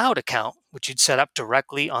FileMaker Cloud account, which you'd set up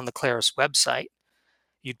directly on the Claris website.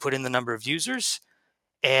 You'd put in the number of users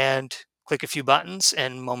and click a few buttons,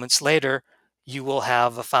 and moments later, you will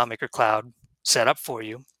have a FileMaker Cloud set up for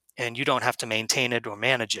you, and you don't have to maintain it or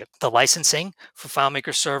manage it. The licensing for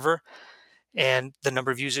FileMaker Server and the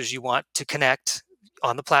number of users you want to connect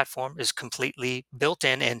on the platform is completely built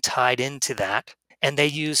in and tied into that. And they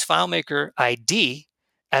use FileMaker ID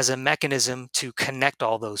as a mechanism to connect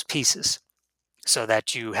all those pieces so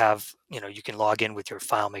that you have, you can log in with your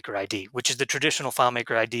FileMaker ID, which is the traditional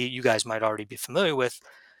FileMaker ID you guys might already be familiar with.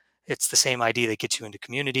 It's the same idea that gets you into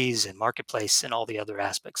communities and marketplace and all the other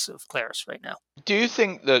aspects of Claris right now. Do you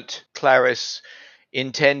think that Claris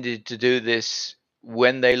intended to do this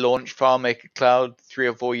when they launched FileMaker Cloud 3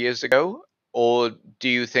 or 4 years ago? Or do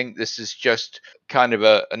you think this is just kind of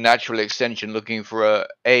a natural extension looking for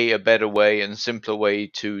a better way and simpler way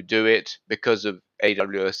to do it because of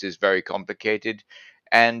AWS is very complicated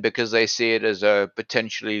and because they see it as a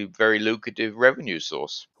potentially very lucrative revenue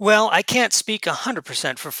source? Well, I can't speak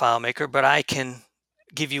 100% for FileMaker, but I can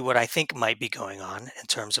give you what I think might be going on in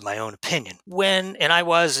terms of my own opinion. And I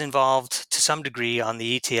was involved to some degree on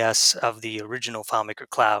the ETS of the original FileMaker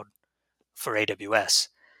Cloud for AWS.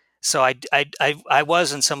 So I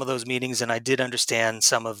was in some of those meetings, and I did understand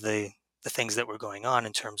some of the things that were going on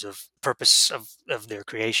in terms of purpose of their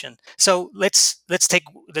creation. So let's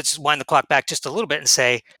wind the clock back just a little bit and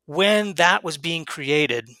say when that was being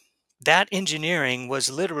created, that engineering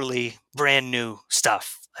was literally brand new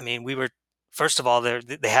stuff. I mean, we were first of all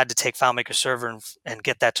they had to take FileMaker Server and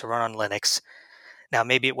get that to run on Linux. Now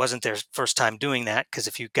maybe it wasn't their first time doing that, because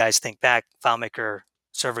if you guys think back, FileMaker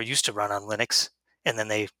Server used to run on Linux, and then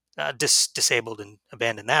they disabled and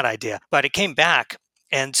abandoned that idea. But it came back,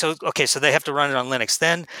 and so they have to run it on Linux.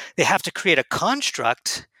 Then they have to create a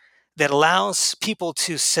construct that allows people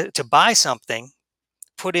to buy something,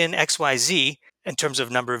 put in XYZ in terms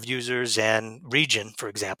of number of users and region, for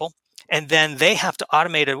example, and then they have to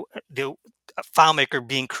automate the FileMaker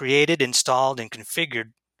being created, installed, and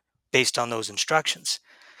configured based on those instructions.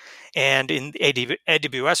 And in the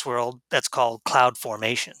AWS world, that's called cloud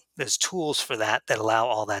formation. There's tools for that allow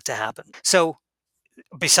all that to happen. So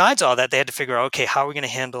besides all that, they had to figure out, okay, how are we going to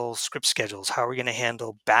handle script schedules? How are we going to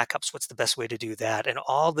handle backups? What's the best way to do that? And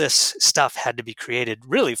all this stuff had to be created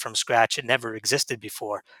really from scratch. It never existed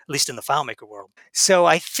before, at least in the FileMaker world. So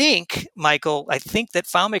I think, Michael, that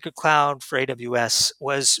FileMaker Cloud for AWS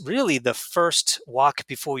was really the first walk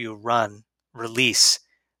before you run release,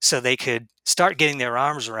 so they could start getting their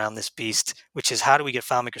arms around this beast, which is how do we get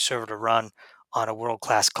FileMaker Server to run on a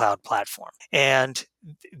world-class cloud platform? And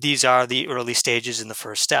these are the early stages and the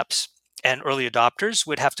first steps. And early adopters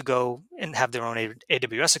would have to go and have their own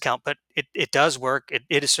AWS account, but it does work.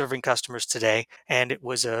 It is serving customers today, and it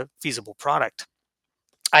was a feasible product.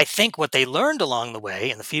 I think what they learned along the way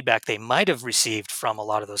and the feedback they might have received from a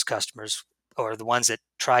lot of those customers, or the ones that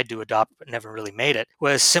tried to adopt but never really made it,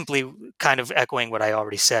 was simply kind of echoing what I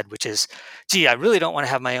already said, which is, gee, I really don't want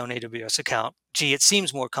to have my own AWS account. Gee, it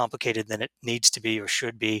seems more complicated than it needs to be or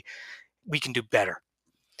should be. We can do better.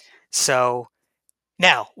 So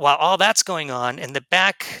now, while all that's going on, in the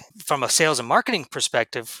back, from a sales and marketing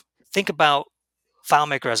perspective, think about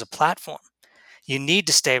FileMaker as a platform. You need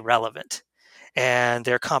to stay relevant. And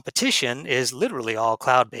their competition is literally all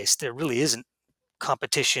cloud-based. There really isn't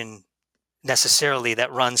competition necessarily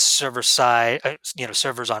that runs server side,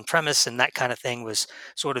 servers on premise, and that kind of thing was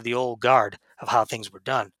sort of the old guard of how things were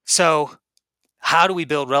done. So how do we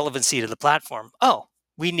build relevancy to the platform? Oh,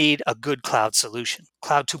 we need a good cloud solution.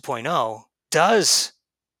 Cloud 2.0 does,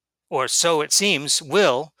 or so it seems,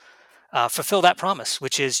 will fulfill that promise,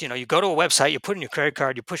 which is, you go to a website, you put in your credit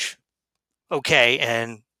card, you push OK,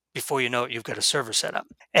 and before you know it, you've got a server set up.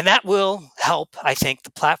 And that will help, I think,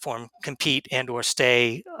 the platform compete and or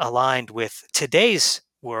stay aligned with today's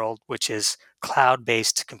world, which is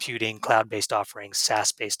cloud-based computing, cloud-based offerings,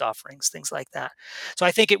 SaaS-based offerings, things like that. So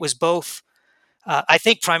I think it was both. I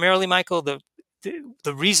think primarily, Michael, the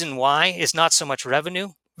reason why is not so much revenue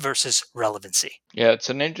versus relevancy. Yeah, it's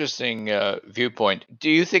an interesting viewpoint. Do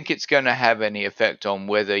you think it's going to have any effect on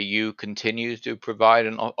whether you continue to provide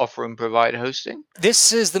and offer and provide hosting?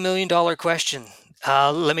 This is the million-dollar question.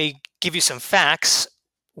 Let me give you some facts.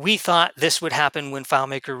 We thought this would happen when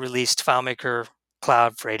FileMaker released FileMaker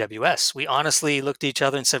Cloud for AWS. We honestly looked at each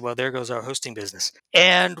other and said, well, there goes our hosting business.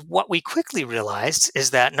 And what we quickly realized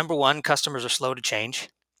is that, number one, customers are slow to change.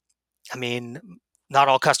 I mean, not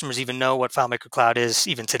all customers even know what FileMaker Cloud is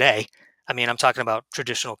even today. I mean, I'm talking about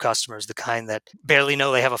traditional customers, the kind that barely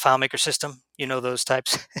know they have a FileMaker system. You know those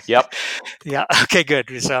types? Yep. Yeah. Okay, good.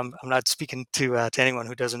 So I'm not speaking to anyone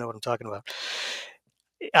who doesn't know what I'm talking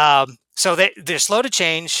about. So they're slow to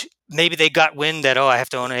change. Maybe they got wind that, I have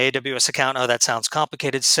to own an AWS account. Oh, that sounds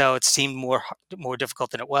complicated. So it seemed more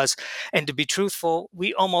difficult than it was. And to be truthful,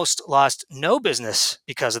 we almost lost no business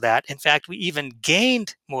because of that. In fact, we even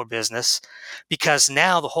gained more business because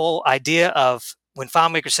now the whole idea of when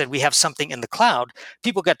FileMaker said we have something in the cloud,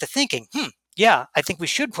 people got to thinking, yeah, I think we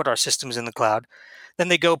should put our systems in the cloud. Then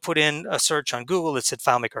they go put in a search on Google that said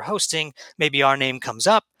FileMaker hosting. Maybe our name comes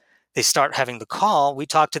up. They start having the call. We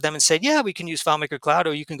talk to them and said, yeah, we can use FileMaker Cloud,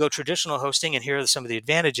 or you can go traditional hosting, and here are some of the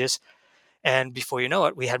advantages. And before you know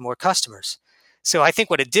it, we had more customers. So I think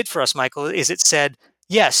what it did for us, Michael, is it said,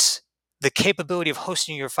 yes, the capability of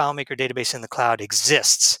hosting your FileMaker database in the cloud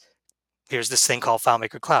exists. Here's this thing called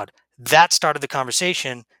FileMaker Cloud. That started the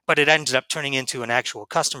conversation, but it ended up turning into an actual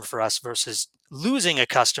customer for us versus losing a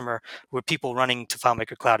customer with people running to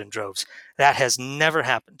FileMaker Cloud in droves. That has never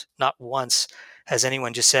happened. Not once has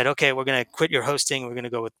anyone just said, okay, we're going to quit your hosting. We're going to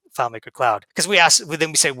go with FileMaker Cloud. Because then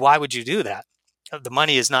we say, why would you do that? The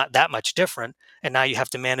money is not that much different. And now you have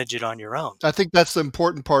to manage it on your own. I think that's the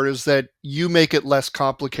important part, is that you make it less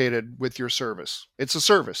complicated with your service. It's a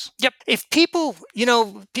service. Yep. If people,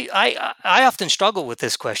 I often struggle with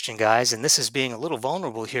this question, guys, and this is being a little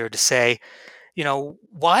vulnerable here to say,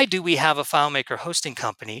 why do we have a FileMaker hosting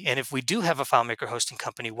company? And if we do have a FileMaker hosting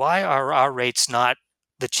company, why are our rates not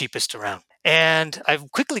the cheapest around? And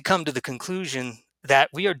I've quickly come to the conclusion that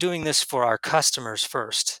we are doing this for our customers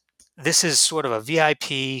first. This is sort of a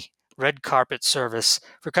VIP red carpet service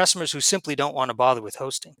for customers who simply don't want to bother with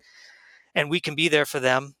hosting. And we can be there for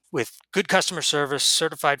them with good customer service,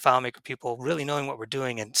 certified FileMaker people really knowing what we're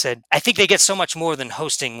doing, and said, I think they get so much more than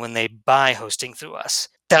hosting when they buy hosting through us.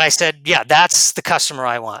 That I said, yeah, that's the customer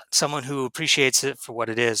I want. Someone who appreciates it for what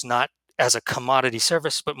it is, not as a commodity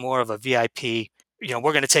service, but more of a VIP.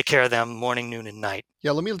 We're going to take care of them morning, noon, and night.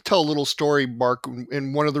 Yeah, let me tell a little story, Mark.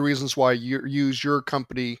 And one of the reasons why you use your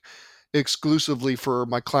company exclusively for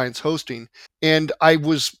my clients' hosting. And I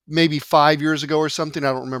was maybe 5 years ago or something,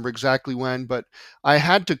 I don't remember exactly when, but I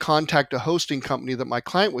had to contact a hosting company that my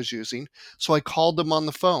client was using. So I called them on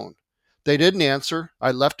the phone. They didn't answer.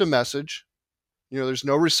 I left a message. There's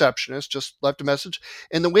no receptionist, just left a message.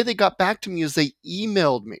 And the way they got back to me is they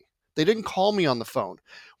emailed me. They didn't call me on the phone.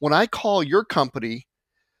 When I call your company,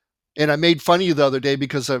 and I made fun of you the other day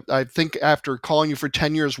because I think after calling you for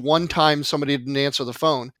 10 years, one time somebody didn't answer the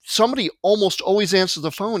phone. Somebody almost always answers the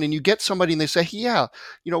phone, and you get somebody and they say, hey, yeah,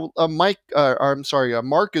 Mark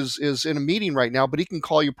is in a meeting right now, but he can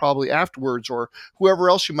call you probably afterwards, or whoever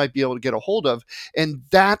else you might be able to get a hold of. And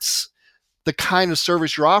that's the kind of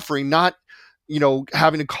service you're offering, not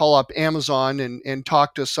having to call up Amazon and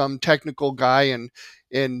talk to some technical guy and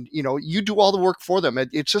you do all the work for them.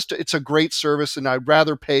 It's a great service, and I'd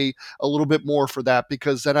rather pay a little bit more for that,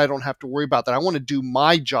 because then I don't have to worry about that. I want to do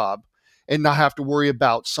my job and not have to worry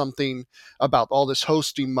about all this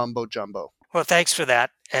hosting mumbo jumbo. Well, thanks for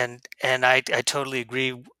that. And I totally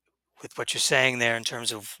agree with what you're saying there in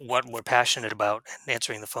terms of what we're passionate about. And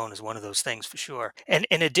answering the phone is one of those things for sure. And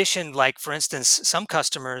in addition, like for instance, some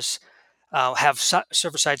customers have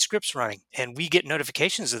server-side scripts running, and we get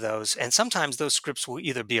notifications of those. And sometimes those scripts will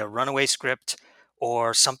either be a runaway script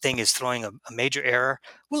or something is throwing a major error.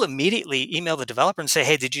 We'll immediately email the developer and say,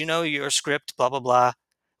 hey, did you know your script, blah, blah, blah.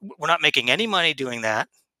 We're not making any money doing that.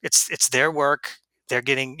 It's their work. They're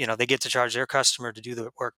getting, they get to charge their customer to do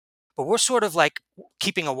the work. But we're sort of like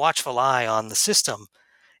keeping a watchful eye on the system,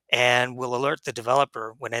 and we'll alert the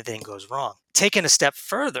developer when anything goes wrong. Taking a step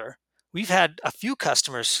further, we've had a few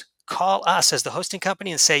customers call us as the hosting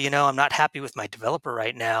company and say, I'm not happy with my developer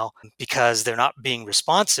right now because they're not being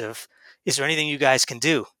responsive. Is there anything you guys can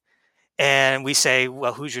do? And we say,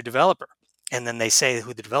 well, who's your developer? And then they say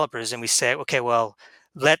who the developer is, and we say, okay, well,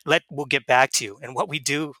 we'll get back to you. And what we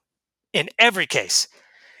do in every case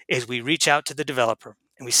is we reach out to the developer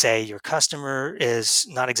and we say, your customer is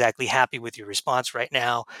not exactly happy with your response right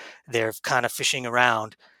now. They're kind of fishing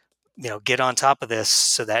around. Get on top of this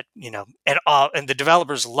so that, and the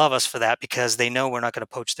developers love us for that, because they know we're not going to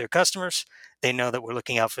poach their customers. They know that we're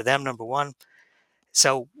looking out for them, number one.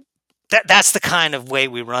 So that's the kind of way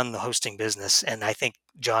we run the hosting business. And I think,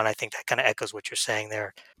 John, that kind of echoes what you're saying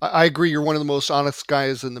there. I agree. You're one of the most honest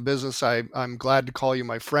guys in the business. I'm glad to call you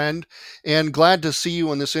my friend, and glad to see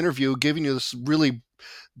you in this interview, giving you this really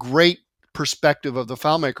great perspective of the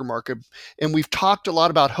FileMaker market. And we've talked a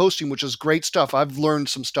lot about hosting, which is great stuff. I've learned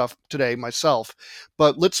some stuff today myself.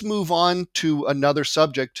 But let's move on to another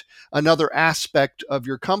subject, another aspect of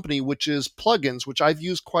your company, which is plugins, which I've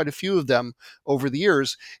used quite a few of them over the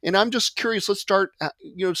years. And I'm just curious, let's start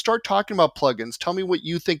talking about plugins. Tell me what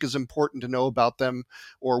you think is important to know about them,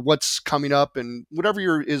 or what's coming up, and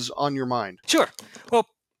whatever is on your mind. Sure. Well,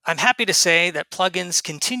 I'm happy to say that plugins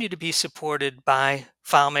continue to be supported by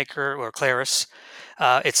FileMaker or Claris.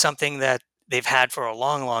 It's something that they've had for a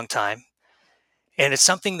long, long time. And it's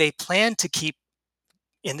something they plan to keep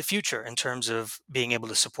in the future in terms of being able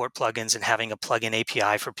to support plugins and having a plugin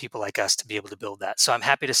API for people like us to be able to build that. So I'm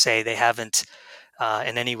happy to say they haven't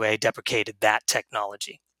in any way deprecated that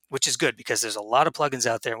technology. which is good because there's a lot of plugins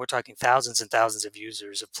out there. And we're talking thousands and thousands of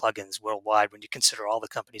users of plugins worldwide when you consider all the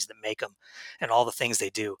companies that make them and all the things they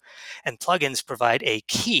do. And plugins provide a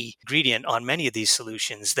key ingredient on many of these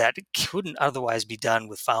solutions that couldn't otherwise be done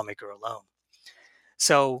with FileMaker alone.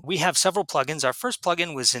 So we have several plugins. Our first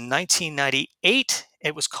plugin was in 1998.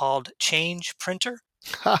 It was called Change Printer.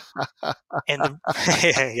 And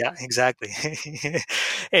yeah, exactly.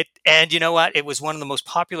 And you know what? It was one of the most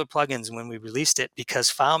popular plugins when we released it because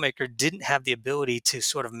FileMaker didn't have the ability to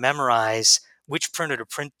sort of memorize which printer to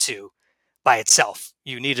print to by itself.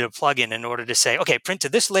 You needed a plugin in order to say, okay, print to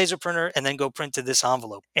this laser printer and then go print to this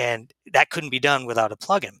envelope. And that couldn't be done without a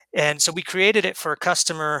plugin. And so we created it for a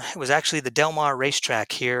customer. It was actually the Del Mar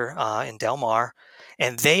racetrack here in Del Mar.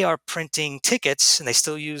 And they are printing tickets, and they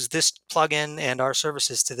still use this plugin and our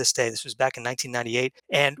services to this day. This was back in 1998.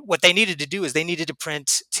 And what they needed to do is they needed to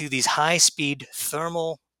print to these high-speed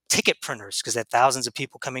thermal ticket printers because they had thousands of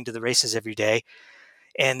people coming to the races every day,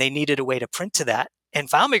 and they needed a way to print to that. And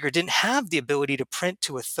FileMaker didn't have the ability to print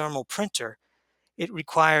to a thermal printer. It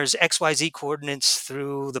requires XYZ coordinates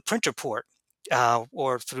through the printer port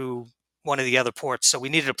or through one of the other ports. So we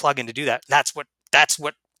needed a plugin to do that. That's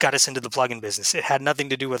what got us into the plugin business. It had nothing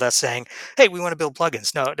to do with us saying, "Hey, we want to build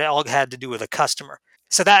plugins." No, it all had to do with a customer.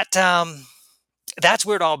 So that's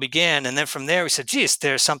where it all began. And then from there, we said, "Geez,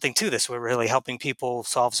 there's something to this. We're really helping people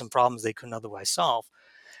solve some problems they couldn't otherwise solve."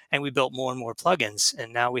 And we built more and more plugins,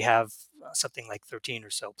 and now we have something like 13 or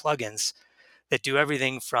so plugins that do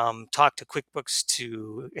everything from talk to QuickBooks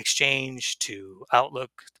to Exchange to Outlook,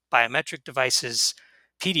 biometric devices,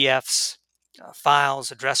 PDFs,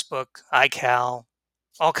 files, address book, iCal,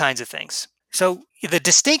 all kinds of things. So the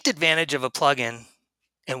distinct advantage of a plugin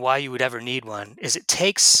and why you would ever need one is it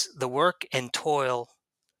takes the work and toil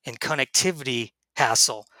and connectivity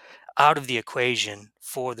hassle out of the equation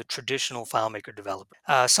for the traditional FileMaker developer.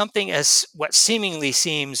 Something as what seemingly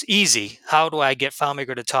seems easy, how do I get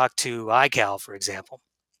FileMaker to talk to iCal, for example?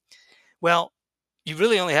 Well, you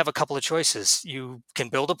really only have a couple of choices. You can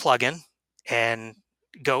build a plugin and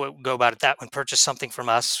go about it that way, purchase something from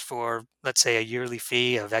us for, let's say, a yearly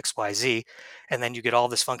fee of XYZ, and then you get all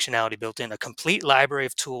this functionality built in, a complete library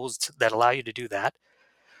of tools that allow you to do that.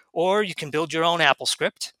 Or you can build your own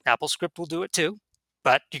AppleScript. AppleScript will do it too,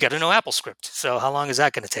 but you got to know AppleScript. So how long is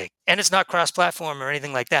that going to take? And it's not cross-platform or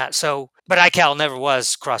anything like that. So, but iCal never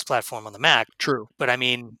was cross-platform on the Mac. True. But I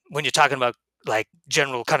mean, when you're talking about like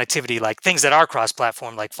general connectivity, like things that are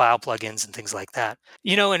cross-platform, like file plugins and things like that,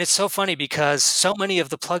 and it's so funny because so many of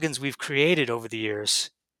the plugins we've created over the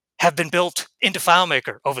years have been built into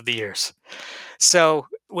FileMaker over the years. So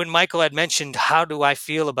when Michael had mentioned, how do I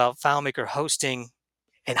feel about FileMaker hosting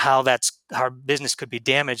and how our business could be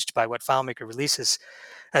damaged by what FileMaker releases.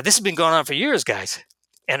 This has been going on for years, guys.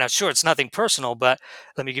 And I'm sure it's nothing personal, but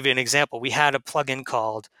let me give you an example. We had a plugin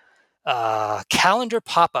called Calendar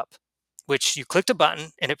Pop-Up, which you clicked a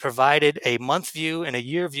button and it provided a month view and a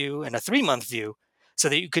year view and a 3-month view so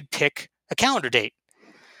that you could pick a calendar date.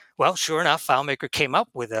 Well, sure enough, FileMaker came up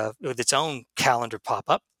with its own calendar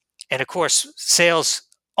pop-up. And of course, sales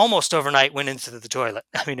almost overnight went into the toilet.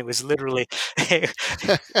 I mean, it was literally, and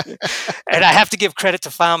I have to give credit to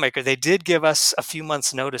FileMaker. They did give us a few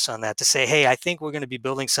months notice on that to say, hey, I think we're going to be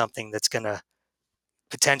building something that's going to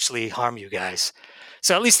potentially harm you guys.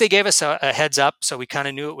 So at least they gave us a heads up. So we kind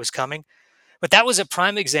of knew it was coming. But that was a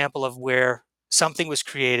prime example of where something was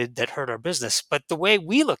created that hurt our business. But the way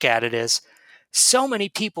we look at it is so many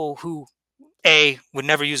people who would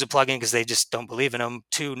never use a plugin because they just don't believe in them.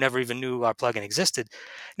 2, never even knew our plugin existed.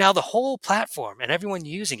 Now the whole platform and everyone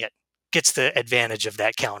using it gets the advantage of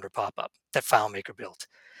that calendar pop-up that FileMaker built.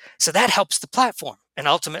 So that helps the platform. And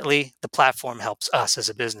ultimately, the platform helps us as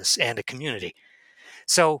a business and a community.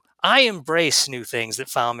 So I embrace new things that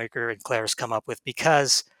FileMaker and Claris come up with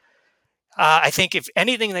because I think if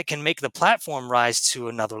anything that can make the platform rise to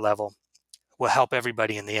another level will help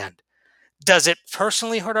everybody in the end. Does it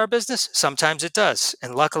personally hurt our business? Sometimes it does.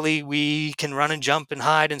 And luckily, we can run and jump and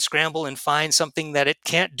hide and scramble and find something that it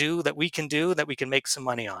can't do that we can do that we can make some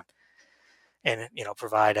money on and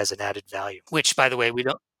provide as an added value. Which, by the way,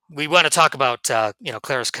 we want to talk about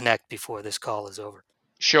Claris Connect before this call is over.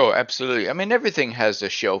 Sure, absolutely. I mean, everything has a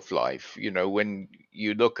shelf life. When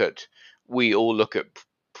we all look at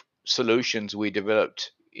solutions we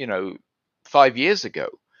developed, 5 years ago.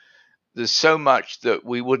 There's so much that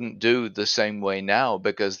we wouldn't do the same way now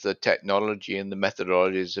because the technology and the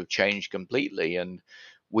methodologies have changed completely. And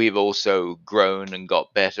we've also grown and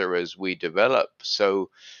got better as we develop. So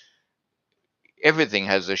everything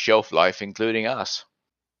has a shelf life, including us.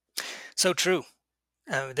 So true.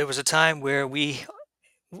 There was a time where we,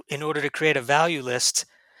 in order to create a value list,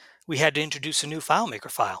 we had to introduce a new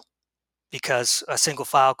FileMaker file because a single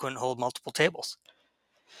file couldn't hold multiple tables.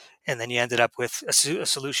 And then you ended up with a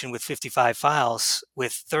solution with 55 files,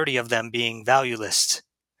 with 30 of them being value lists,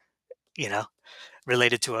 you know,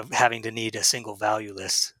 related to having to need a single value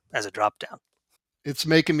list as a dropdown. It's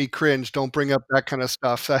making me cringe. Don't bring up that kind of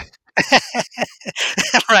stuff.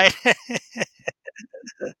 Right.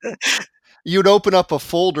 You'd open up a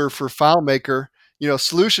folder for FileMaker,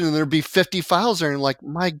 solution, and there'd be 50 files there, and like,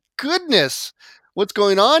 my goodness, what's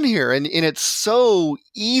going on here? And it's so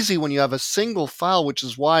easy when you have a single file, which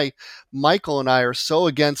is why Michael and I are so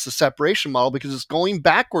against the separation model, because it's going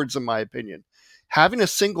backwards, in my opinion. Having a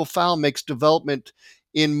single file makes development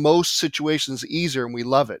in most situations easier, and we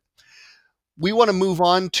love it. We want to move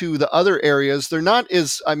on to the other areas. They're not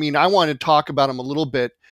as, I want to talk about them a little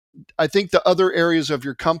bit. I think the other areas of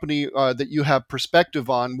your company that you have perspective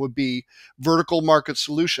on would be vertical market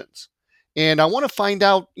solutions. And I want to find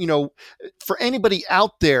out, for anybody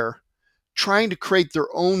out there trying to create their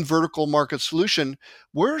own vertical market solution,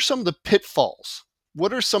 where are some of the pitfalls?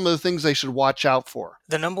 What are some of the things they should watch out for?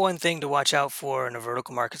 The number one thing to watch out for in a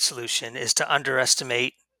vertical market solution is to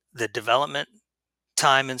underestimate the development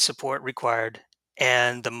time and support required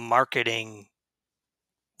and the marketing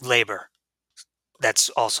labor that's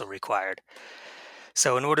also required.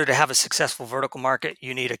 So in order to have a successful vertical market,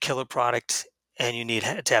 you need a killer product and you need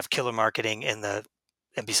to have killer marketing and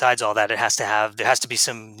besides all that, there has to be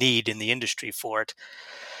some need in the industry for it.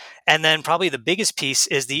 And then probably the biggest piece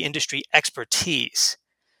is the industry expertise.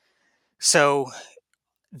 So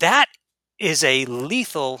that is a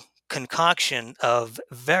lethal concoction of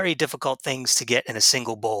very difficult things to get in a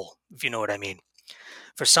single bowl, if you know what I mean.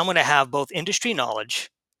 For someone to have both industry knowledge,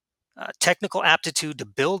 technical aptitude to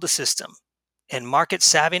build a system, and market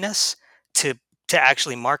savviness to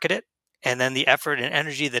actually market it, and then the effort and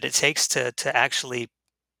energy that it takes to actually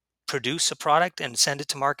produce a product and send it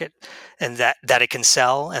to market, and that it can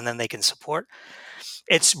sell and then they can support.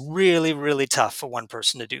 It's really, really tough for one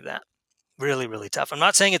person to do that. Really, really tough. I'm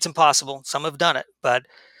not saying it's impossible. Some have done it, but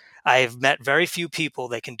I've met very few people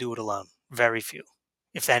that can do it alone. Very few,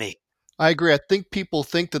 if any. I agree. I think people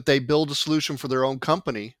think that they build a solution for their own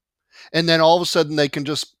company, and then all of a sudden they can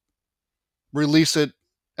just release it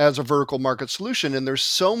as a vertical market solution. And there's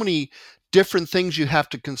so many different things you have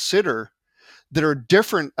to consider that are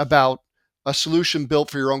different about a solution built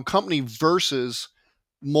for your own company versus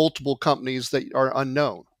multiple companies that are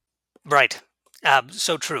unknown. Right.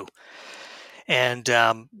 So true. And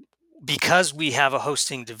because we have a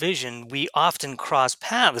hosting division, we often cross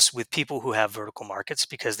paths with people who have vertical markets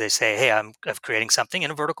because they say, hey, I'm creating something in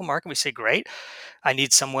a vertical market. We say, great. I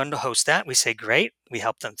need someone to host that. We say, great. We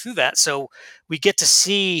help them through that. So we get to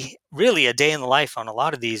see really a day in the life on a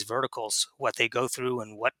lot of these verticals, what they go through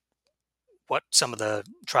and what some of the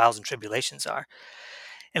trials and tribulations are.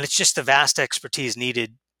 And it's just the vast expertise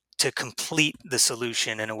needed to complete the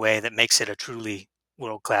solution in a way that makes it a truly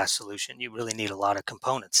world-class solution. You really need a lot of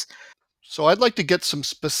components. So I'd like to get some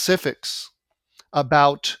specifics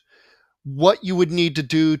about what you would need to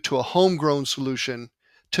do to a homegrown solution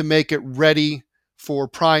to make it ready for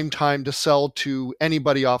prime time to sell to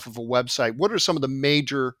anybody off of a website. What are some of the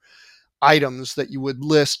major items that you would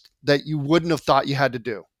list that you wouldn't have thought you had to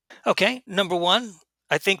do? Okay, number one,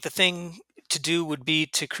 I think the thing to do would be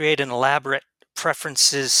to create an elaborate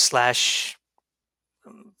preferences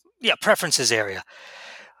area.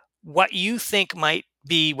 What you think might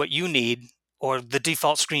be what you need, or the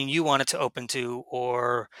default screen you want it to open to,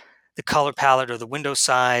 or the color palette or the window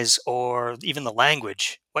size, or even the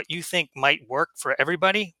language, what you think might work for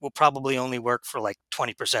everybody will probably only work for like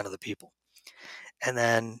 20% of the people. And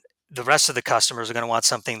then the rest of the customers are going to want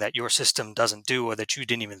something that your system doesn't do or that you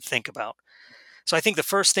didn't even think about. So I think the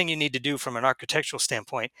first thing you need to do from an architectural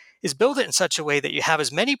standpoint is build it in such a way that you have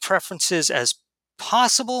as many preferences as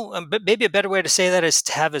possible. But maybe a better way to say that is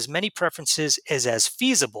to have as many preferences as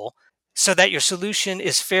feasible so that your solution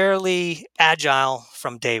is fairly agile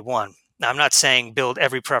from day one. Now, I'm not saying build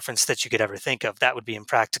every preference that you could ever think of. That would be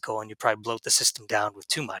impractical and you probably bloat the system down with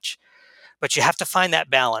too much. But you have to find that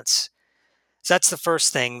balance. So that's the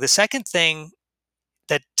first thing. The second thing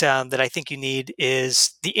that I think you need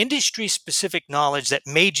is the industry-specific knowledge that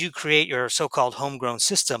made you create your so-called homegrown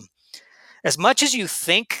system. As much as you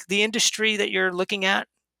think the industry that you're looking at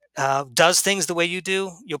does things the way you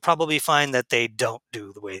do, you'll probably find that they don't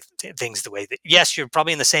do things the way that. Yes, you're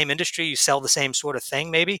probably in the same industry. You sell the same sort of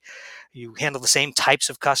thing. Maybe you handle the same types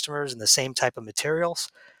of customers and the same type of materials.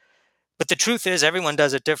 But the truth is, everyone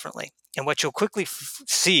does it differently. And what you'll quickly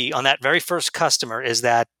see on that very first customer is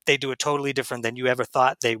that they do it totally different than you ever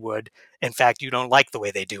thought they would. In fact, you don't like the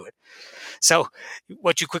way they do it. So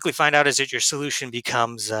what you quickly find out is that your solution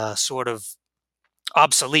becomes sort of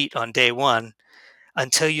obsolete on day one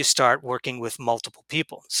until you start working with multiple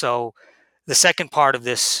people. So the second part of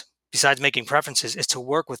this, besides making preferences, is to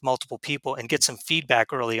work with multiple people and get some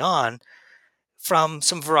feedback early on from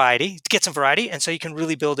some variety, to get some variety, and so you can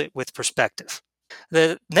really build it with perspective.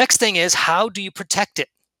 The next thing is, how do you protect it?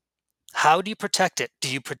 How do you protect it?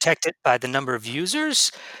 Do you protect it by the number of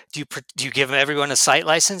users? Do you give everyone a site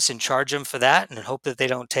license and charge them for that and hope that they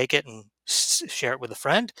don't take it and share it with a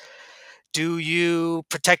friend? Do you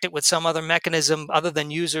protect it with some other mechanism other than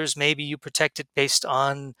users? Maybe you protect it based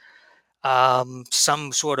on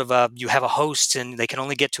some sort of you have a host and they can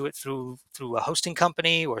only get to it through a hosting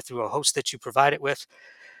company or through a host that you provide it with.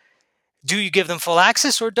 Do you give them full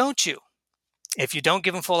access or don't you? If you don't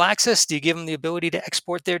give them full access, do you give them the ability to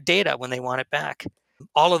export their data when they want it back?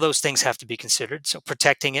 All of those things have to be considered. So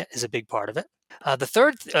protecting it is a big part of it.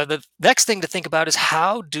 The next thing to think about is,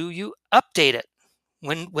 how do you update it?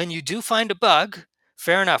 When you do find a bug,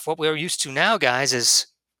 fair enough. What we're used to now, guys, is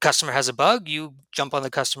customer has a bug, you jump on the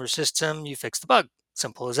customer system, you fix the bug.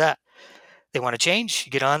 Simple as that. They want to change,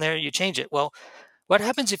 you get on there, you change it. Well, what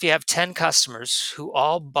happens if you have 10 customers who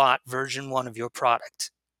all bought version 1 of your product,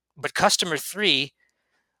 but customer 3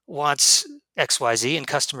 wants XYZ and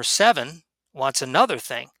customer 7 wants another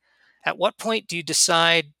thing? At what point do you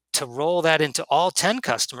decide to roll that into all 10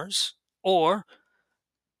 customers, or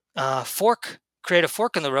create a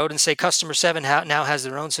fork in the road and say customer 7 now has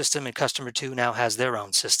their own system and customer 2 now has their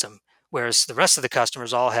own system, whereas the rest of the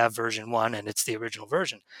customers all have version 1 and it's the original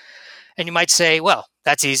version? And you might say, well,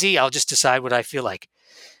 that's easy, I'll just decide what I feel like.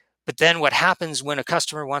 But then what happens when a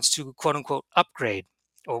customer wants to quote unquote upgrade?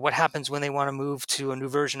 Or what happens when they want to move to a new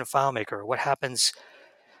version of FileMaker? Or what happens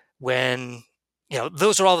when,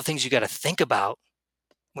 those are all the things you got to think about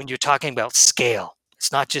when you're talking about scale.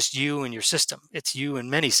 It's not just you and your system, it's you and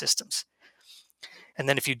many systems. And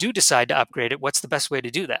then if you do decide to upgrade it, what's the best way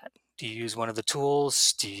to do that? Do you use one of the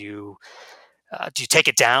tools? Do you take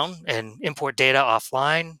it down and import data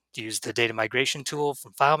offline? Do you use the data migration tool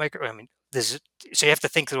from FileMaker? So you have to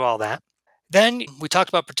think through all that. Then we talked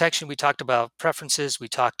about protection. We talked about preferences. We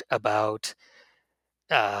talked about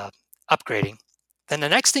upgrading. Then the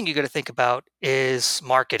next thing you got to think about is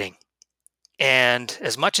marketing. And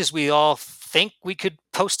as much as we all think we could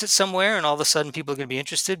post it somewhere and all of a sudden people are going to be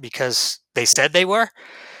interested because they said they were,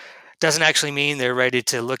 doesn't actually mean they're ready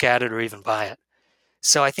to look at it or even buy it.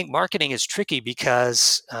 So I think marketing is tricky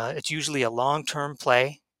because it's usually a long-term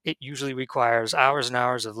play. It usually requires hours and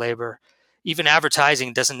hours of labor. Even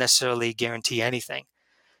advertising doesn't necessarily guarantee anything.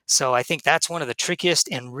 So I think that's one of the trickiest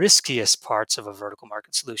and riskiest parts of a vertical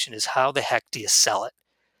market solution, is how the heck do you sell it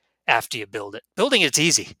after you build it? Building it's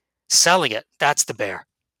easy. Selling it, that's the bear,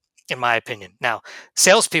 in my opinion. Now,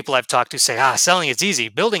 salespeople I've talked to say, selling it's easy.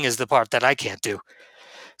 Building is the part that I can't do.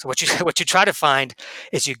 So what you try to find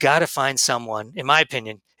is, you got to find someone, in my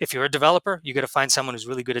opinion, if you're a developer, you got to find someone who's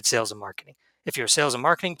really good at sales and marketing. If you're a sales and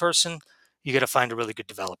marketing person, you got to find a really good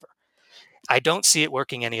developer. I don't see it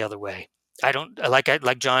working any other way. I don't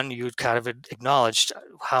like John, you kind of acknowledged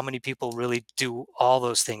how many people really do all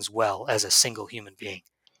those things well as a single human being.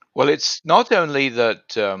 Well, it's not only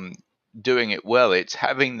that doing it well, it's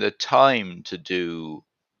having the time to do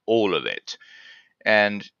all of it.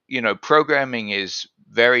 And, programming is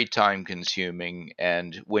very time consuming.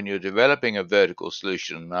 And when you're developing a vertical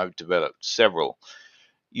solution, and I've developed several,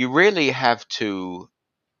 you really have to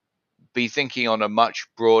be thinking on a much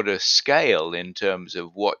broader scale in terms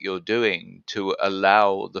of what you're doing to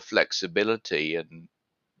allow the flexibility. And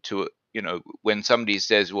to, when somebody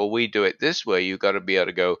says, well, we do it this way, you've got to be able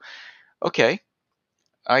to go, okay,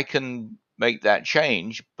 I can make that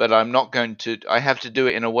change, but I have to do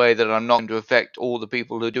it in a way that I'm not going to affect all the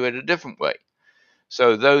people who do it a different way.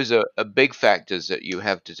 So those are big factors that you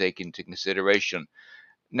have to take into consideration.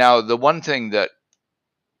 Now, the one thing that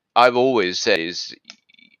I've always said is,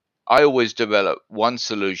 I always develop one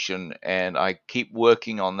solution and I keep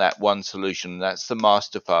working on that one solution. That's the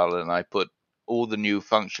master file, and I put all the new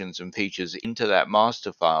functions and features into that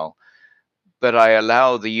master file, but I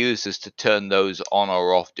allow the users to turn those on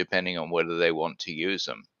or off depending on whether they want to use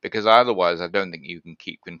them, because otherwise I don't think you can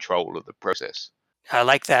keep control of the process. I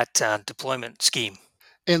like that deployment scheme.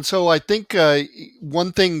 And so I think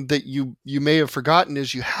one thing that you may have forgotten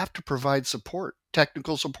is, you have to provide support,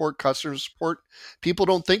 technical support, customer support. People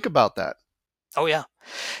don't think about that. Oh, yeah.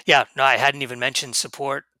 Yeah, no, I hadn't even mentioned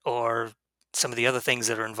support or some of the other things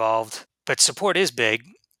that are involved, but support is big.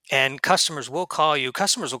 And customers will call you.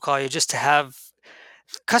 Customers will call you just to have.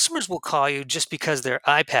 Customers will call you just because their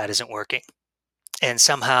iPad isn't working, and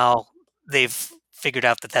somehow they've figured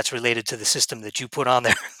out that that's related to the system that you put on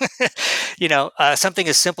there. Something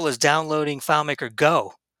as simple as downloading FileMaker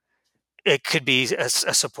Go, it could be a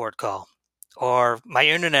support call. Or my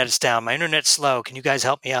internet is down, my internet's slow, can you guys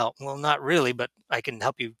help me out? Well, not really, but I can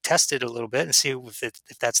help you test it a little bit and see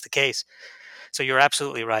if that's the case. So you're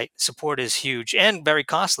absolutely right. Support is huge and very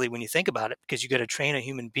costly when you think about it, because you got to train a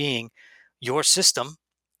human being your system.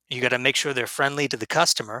 You got to make sure they're friendly to the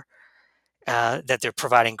customer, that they're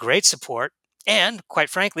providing great support. And quite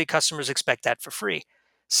frankly, customers expect that for free.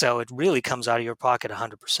 So it really comes out of your pocket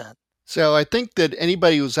 100%. So I think that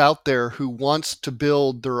anybody who's out there who wants to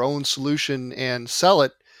build their own solution and sell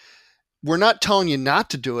it, we're not telling you not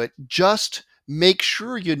to do it. Just make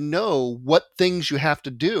sure you know what things you have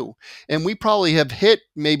to do. And we probably have hit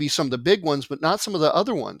maybe some of the big ones, but not some of the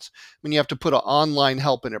other ones. When you have to put an online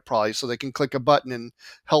help in it, probably, so they can click a button and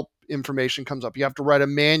help information comes up. You have to write a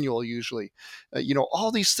manual usually. All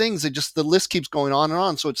these things, the list keeps going on and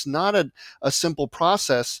on. So it's not a simple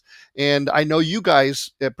process. And I know you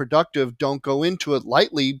guys at Productive don't go into it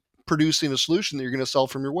lightly, producing a solution that you're going to sell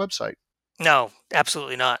from your website. No,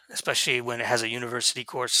 absolutely not, especially when it has a university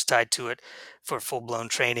course tied to it for full-blown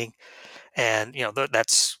training. And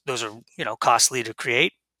those are costly to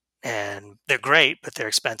create, and they're great, but they're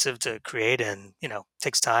expensive to create, and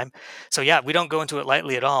takes time. So yeah, we don't go into it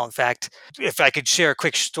lightly at all. In fact, if I could share a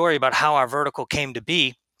quick story about how our vertical came to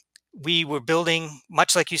be, we were building,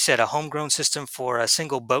 much like you said, a homegrown system for a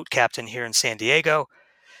single boat captain here in San Diego.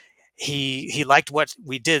 He liked what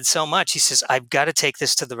we did so much. He says, I've got to take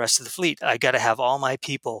this to the rest of the fleet. I got to have all my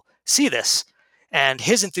people see this. And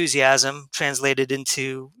his enthusiasm translated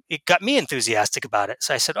into, it got me enthusiastic about it.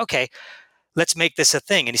 So I said, okay, let's make this a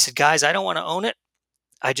thing. And he said, guys, I don't want to own it.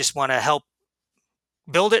 I just want to help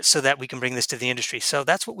build it so that we can bring this to the industry. So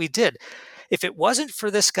that's what we did. If it wasn't for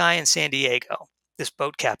this guy in San Diego, this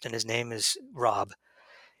boat captain, his name is Rob.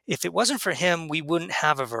 If it wasn't for him, we wouldn't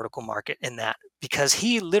have a vertical market in that, because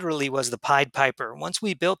he literally was the Pied Piper. Once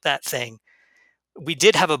we built that thing, we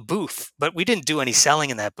did have a booth, but we didn't do any selling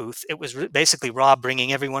in that booth. It was basically Rob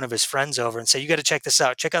bringing every one of his friends over and say, you got to check this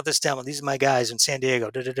out. Check out this demo. These are my guys in San Diego.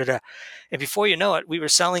 Da, da, da, da. And before you know it, we were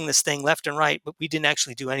selling this thing left and right, but we didn't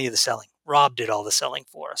actually do any of the selling. Rob did all the selling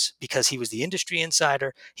for us because he was the industry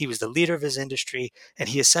insider. He was the leader of his industry, and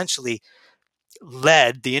he essentially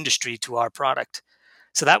led the industry to our product.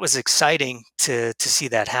 So that was exciting to see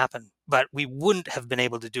that happen. But we wouldn't have been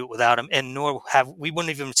able to do it without him, and we wouldn't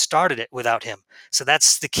have even started it without him. So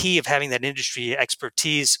that's the key of having that industry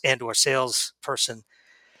expertise and or salesperson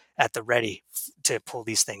at the ready to pull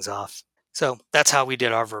these things off. So that's how we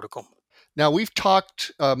did our vertical. Now we've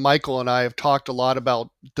talked, Michael and I have talked a lot about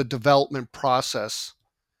the development process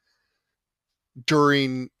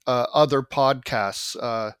during other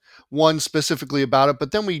podcasts, one specifically about it,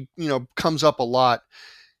 but then comes up a lot.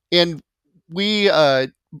 And we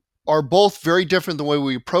are both very different the way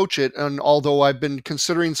we approach it. And although I've been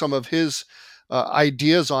considering some of his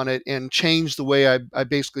ideas on it and changed the way I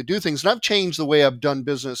basically do things, and I've changed the way I've done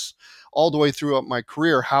business all the way throughout my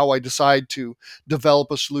career, how I decide to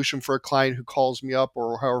develop a solution for a client who calls me up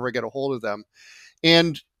or however I get a hold of them.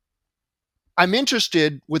 And I'm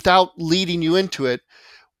interested, without leading you into it,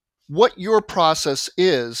 what your process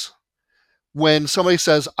is when somebody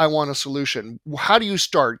says, I want a solution. How do you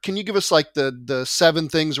start? Can you give us like the 7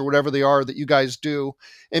 things or whatever they are that you guys do,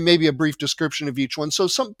 and maybe a brief description of each one, so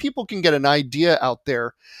some people can get an idea out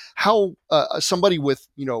there how somebody with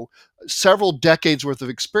several decades worth of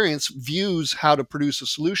experience views how to produce a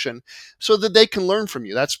solution, so that they can learn from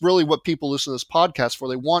you. That's really what people listen to this podcast for.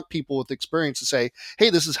 They want people with experience to say, hey,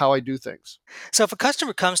 this is how I do things. So if a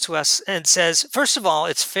customer comes to us and says, first of all,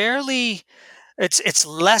 it's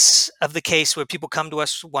less of the case where people come to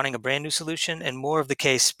us wanting a brand new solution, and more of the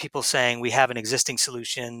case people saying, we have an existing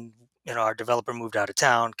solution, our developer moved out of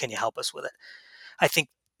town, can you help us with it? I think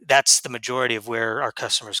that's the majority of where our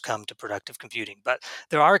customers come to Productive Computing. But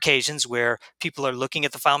there are occasions where people are looking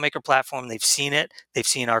at the FileMaker platform, they've seen it, they've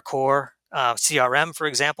seen our core CRM, for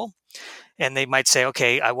example, and they might say,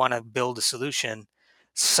 okay, I want to build a solution.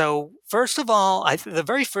 So first of all, the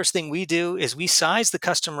very first thing we do is we size the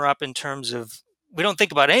customer up in terms of, we don't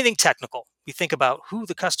think about anything technical. We think about who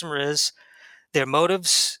the customer is, their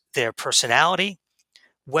motives, their personality,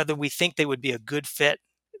 whether we think they would be a good fit,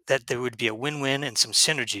 that there would be a win-win and some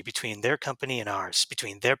synergy between their company and ours,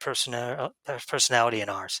 between their personality and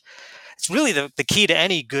ours. It's really the key to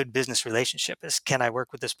any good business relationship is, can I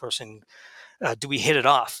work with this person? Do we hit it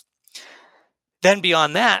off? Then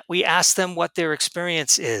beyond that, we ask them what their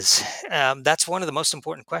experience is. That's one of the most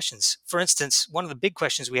important questions. For instance, one of the big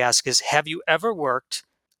questions we ask is, have you ever worked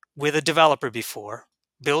with a developer before,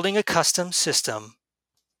 building a custom system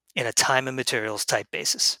in a time and materials type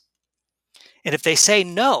basis? And if they say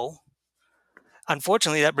no,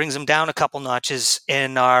 unfortunately, that brings them down a couple notches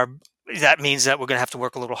in our. That means that we're going to have to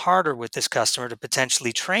work a little harder with this customer to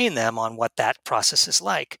potentially train them on what that process is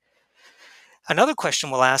like. Another question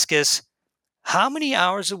we'll ask is, how many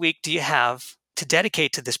hours a week do you have to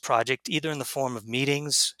dedicate to this project, either in the form of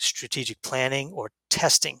meetings, strategic planning, or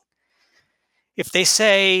testing? If they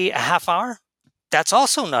say a half hour, that's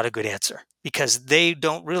also not a good answer because they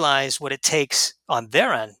don't realize what it takes on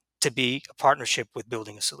their end to be a partnership with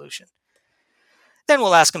building a solution. Then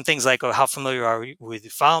we'll ask them things like, "Oh, how familiar are you with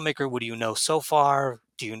FileMaker? What do you know so far?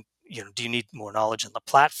 Do you need more knowledge on the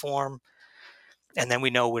platform?" And then we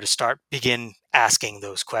know where to begin asking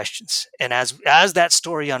those questions. And as that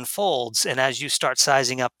story unfolds, and as you start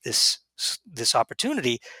sizing up this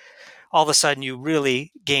opportunity, all of a sudden you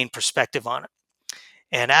really gain perspective on it.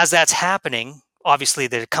 And as that's happening, obviously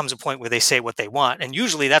there comes a point where they say what they want, and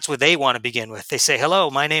usually that's what they want to begin with. They say, "Hello,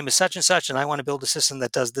 my name is such and such, and I want to build a system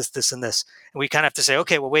that does this, this, and this." And we kind of have to say,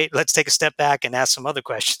 "Okay, well, wait, let's take a step back and ask some other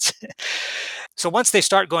questions." So once they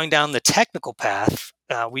start going down the technical path,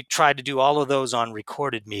 we try to do all of those on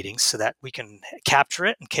recorded meetings so that we can capture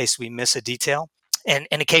it in case we miss a detail. And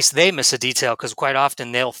in case they miss a detail, because quite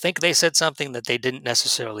often they'll think they said something that they didn't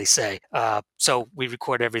necessarily say. So we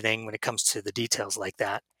record everything when it comes to the details like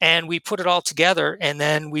that. And we put it all together, and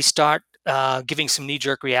then we start giving some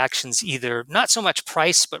knee-jerk reactions, either not so much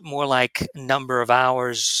price, but more like number of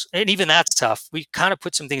hours. And even that's tough. We kind of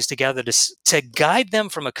put some things together to guide them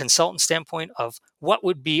from a consultant standpoint of what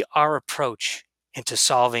would be our approach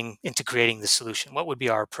into creating the solution. What would be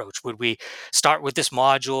our approach? Would we start with this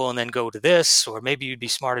module and then go to this, or maybe you'd be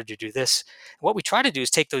smarter to do this? What we try to do is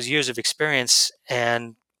take those years of experience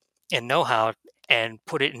and know-how and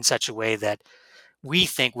put it in such a way that we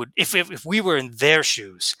think would, if we were in their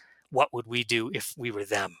shoes, what would we do if we were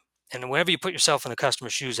them? And whenever you put yourself in the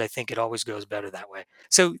customer's shoes, I think it always goes better that way.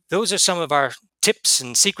 So those are some of our tips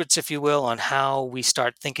and secrets, if you will, on how we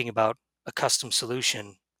start thinking about a custom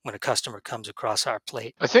solution when a customer comes across our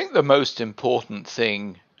plate. I think the most important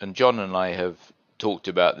thing, and John and I have talked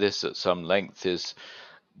about this at some length, is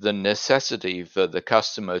the necessity for the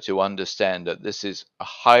customer to understand that this is a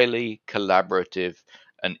highly collaborative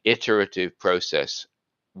and iterative process.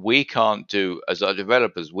 We can't do, as our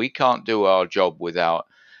developers, we can't do our job without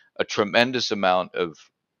a tremendous amount of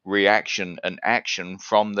reaction and action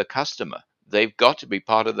from the customer. They've got to be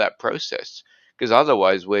part of that process, because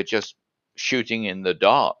otherwise we're just shooting in the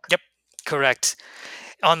dark. Yep, correct.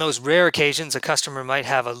 On those rare occasions, a customer might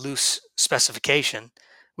have a loose specification,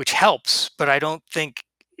 which helps, but I don't think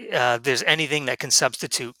there's anything that can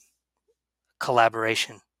substitute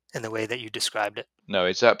collaboration in the way that you described it. No,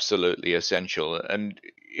 it's absolutely essential. And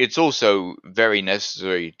it's also very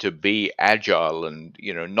necessary to be agile and,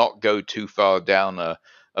 not go too far down a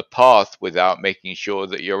path without making sure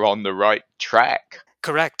that you're on the right track.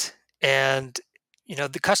 Correct. And,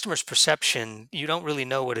 the customer's perception, you don't really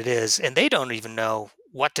know what it is, and they don't even know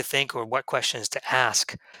what to think or what questions to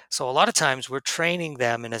ask. So a lot of times we're training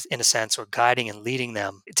them in a sense, or guiding and leading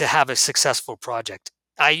them to have a successful project.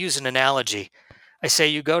 I use an analogy. I say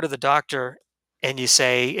you go to the doctor and you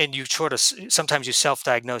say, and you sometimes you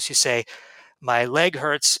self-diagnose, you say, "My leg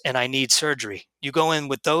hurts and I need surgery." You go in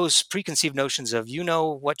with those preconceived notions of,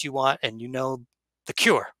 what you want and the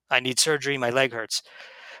cure. I need surgery, my leg hurts.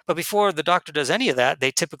 But before the doctor does any of that,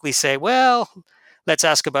 they typically say, "Well, let's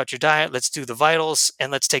ask about your diet, let's do the vitals,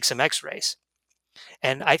 and let's take some x-rays."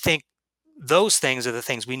 And I think those things are the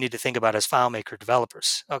things we need to think about as FileMaker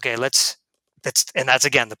developers. Okay, and that's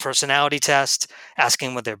again the personality test,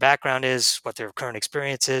 asking what their background is, what their current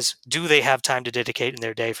experience is. Do they have time to dedicate in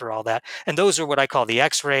their day for all that? And those are what I call the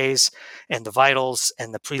x-rays and the vitals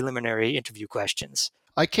and the preliminary interview questions.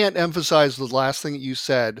 I can't emphasize the last thing that you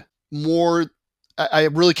said more. I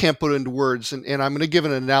really can't put it into words. And I'm going to give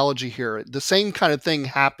an analogy here. The same kind of thing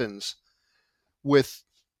happens with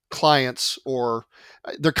clients, or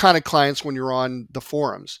they're kind of clients when you're on the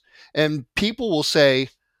forums. And people will say,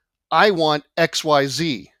 "I want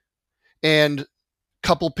XYZ." And a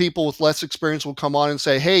couple people with less experience will come on and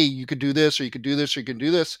say, "Hey, you could do this, or you could do this, or you can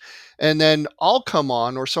do this." And then I'll come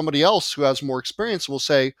on, or somebody else who has more experience will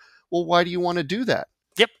say, "Well, why do you want to do that?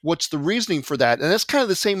 Yep. What's the reasoning for that?" And that's kind of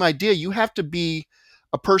the same idea. You have to be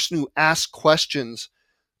a person who asks questions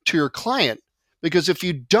to your client, because if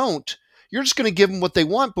you don't, you're just going to give them what they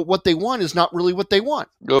want, but what they want is not really what they want.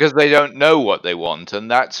 Because they don't know what they want.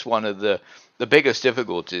 And that's one of the the biggest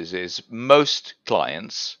difficulties is most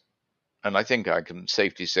clients, and I think I can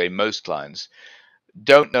safely say most clients,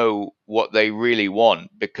 don't know what they really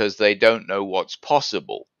want because they don't know what's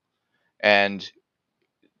possible. And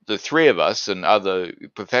the three of us and other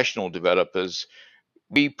professional developers,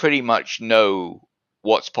 we pretty much know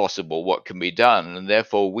what's possible, what can be done, and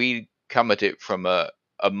therefore we come at it from a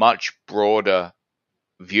much broader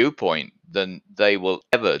viewpoint than they will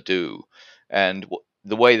ever do. And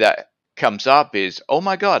the way that comes up is, oh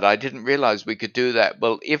my God, I didn't realize we could do that.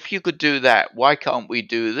 Well, if you could do that, why can't we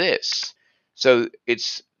do this? So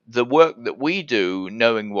it's the work that we do,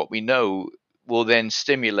 knowing what we know, will then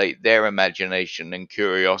stimulate their imagination and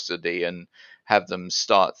curiosity and have them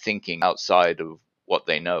start thinking outside of what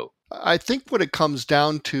they know. I think what it comes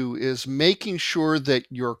down to is making sure that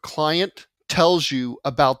your client tells you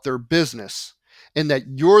about their business and that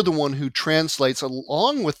you're the one who translates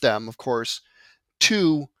along with them, of course,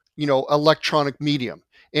 to electronic medium.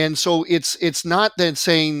 And so it's not then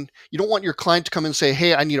saying you don't want your client to come and say,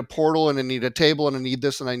 hey, I need a portal and I need a table and I need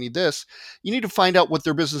this and I need this. You need to find out what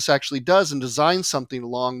their business actually does and design something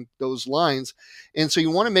along those lines. And so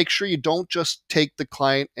you want to make sure you don't just take the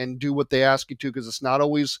client and do what they ask you to, because it's not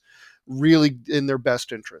always really in their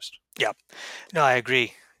best interest. Yeah, no, I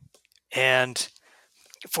agree. And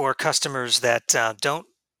for customers that don't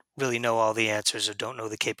really know all the answers or don't know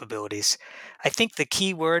the capabilities, I think the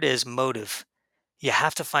key word is motive. You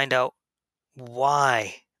have to find out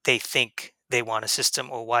why they think they want a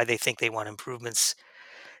system or why they think they want improvements.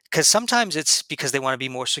 Because sometimes it's because they want to be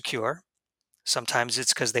more secure. Sometimes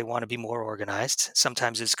it's because they want to be more organized.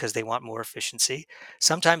 Sometimes it's because they want more efficiency.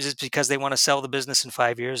 Sometimes it's because they want to sell the business in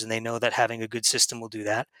 5 years and they know that having a good system will do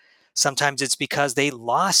that. Sometimes it's because they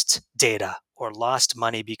lost data or lost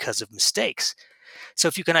money because of mistakes. So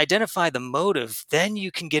if you can identify the motive, then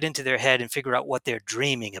you can get into their head and figure out what they're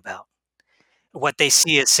dreaming about, what they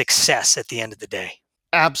see as success at the end of the day.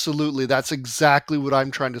 Absolutely. That's exactly what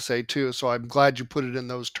I'm trying to say too. So I'm glad you put it in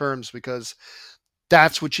those terms, because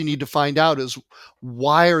that's what you need to find out is,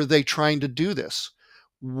 why are they trying to do this?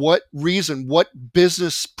 What reason, what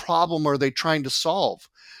business problem are they trying to solve?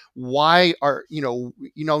 Why are,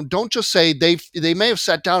 don't just say they may have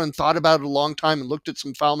sat down and thought about it a long time and looked at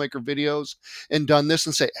some FileMaker videos and done this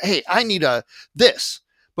and say, hey, I need a this.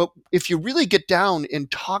 But if you really get down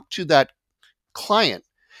and talk to that client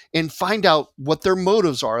and find out what their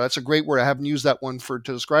motives are, that's a great word. I haven't used that one to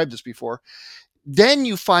describe this before. Then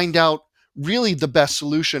you find out really the best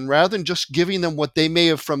solution, rather than just giving them what they may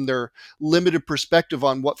have from their limited perspective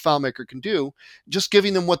on what FileMaker can do, just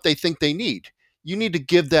giving them what they think they need. You need to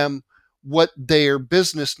give them what their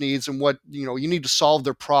business needs, and what, you need to solve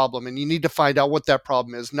their problem, and you need to find out what that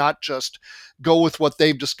problem is, not just go with what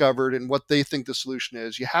they've discovered and what they think the solution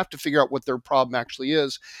is. You have to figure out what their problem actually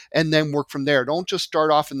is and then work from there. Don't just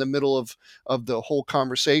start off in the middle of the whole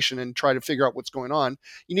conversation and try to figure out what's going on.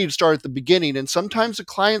 You need to start at the beginning. And sometimes the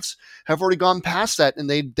clients have already gone past that and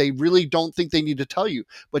they really don't think they need to tell you,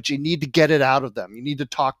 but you need to get it out of them. You need to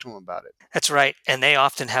talk to them about it. That's right. And they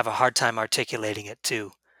often have a hard time articulating it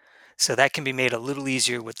too. So that can be made a little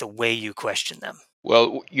easier with the way you question them.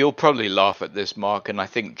 Well, you'll probably laugh at this, Mark, and I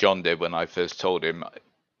think John did when I first told him.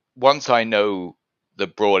 Once I know the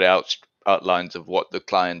broad outlines of what the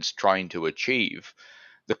client's trying to achieve,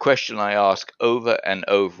 the question I ask over and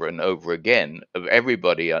over and over again of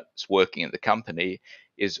everybody that's working at the company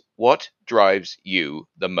is, what drives you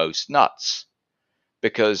the most nuts?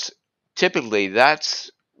 Because typically that's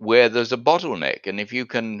where there's a bottleneck. And if you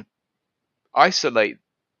can isolate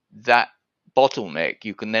that bottleneck,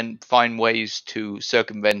 you can then find ways to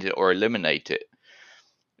circumvent it or eliminate it.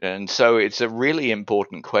 And so it's a really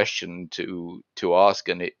important question to ask,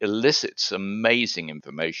 and it elicits amazing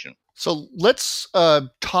information. So let's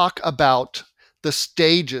talk about the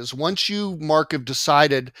stages. Once you, Mark, have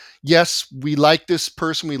decided, yes, we like this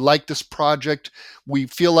person, we like this project, we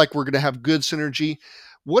feel like we're going to have good synergy,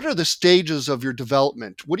 what are the stages of your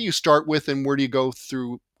development? What do you start with and where do you go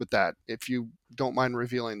through with that, if you don't mind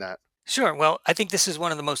revealing that? Sure. Well, I think this is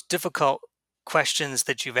one of the most difficult questions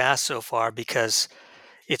that you've asked so far, because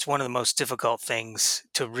it's one of the most difficult things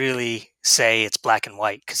to really say it's black and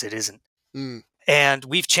white, because it isn't. Mm. And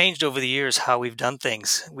we've changed over the years how we've done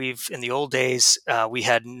things. In the old days, we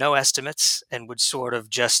had no estimates and would sort of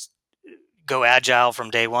just go agile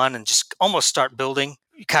from day one and just almost start building.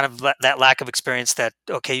 Kind of that lack of experience that,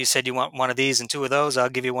 okay, you said you want one of these and two of those, I'll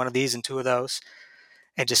give you one of these and two of those,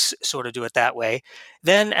 and just sort of do it that way.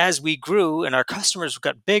 Then as we grew and our customers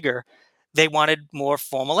got bigger, they wanted more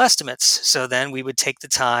formal estimates. So then we would take the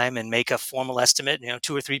time and make a formal estimate,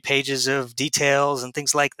 2 or 3 pages of details and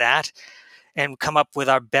things like that. and come up with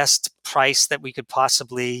our best price that we could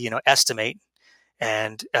possibly, estimate.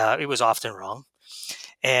 And it was often wrong.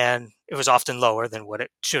 And it was often lower than what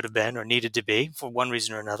it should have been or needed to be for one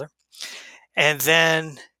reason or another. And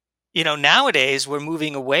then, nowadays we're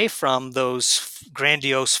moving away from those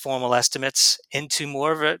grandiose formal estimates into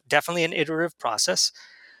more of definitely an iterative process.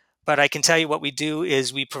 But I can tell you what we do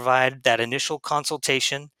is we provide that initial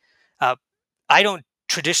consultation. I don't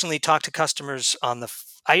traditionally talk to customers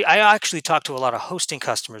I actually talk to a lot of hosting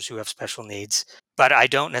customers who have special needs, but I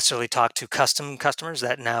don't necessarily talk to custom customers.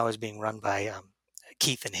 That now is being run by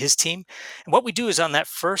Keith and his team. And what we do is on that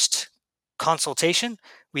first consultation,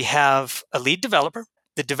 we have a lead developer,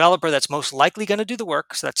 the developer that's most likely going to do the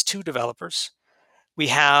work. So that's 2 developers. We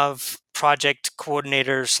have project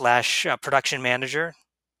coordinator / production manager.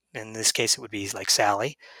 In this case, it would be like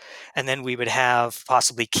Sally. And then we would have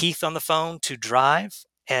possibly Keith on the phone to drive,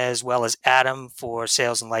 as well as Adam for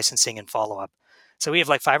sales and licensing and follow-up. So we have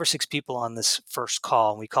like 5 or 6 people on this first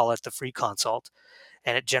call, and we call it the free consult.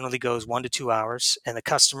 And it generally goes 1 to 2 hours. And the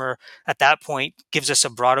customer at that point gives us a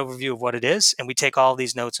broad overview of what it is, and we take all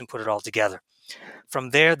these notes and put it all together. From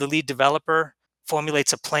there, the lead developer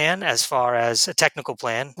formulates a plan as far as a technical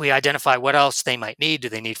plan. We identify what else they might need. Do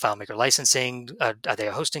they need FileMaker licensing? Are they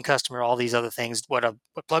a hosting customer? All these other things. What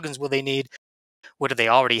plugins will they need? What do they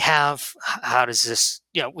already have? How does this,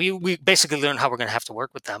 we basically learn how we're going to have to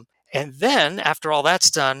work with them. And then after all that's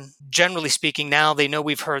done, generally speaking, now they know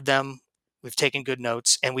we've heard them. We've taken good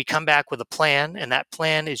notes, and we come back with a plan. And that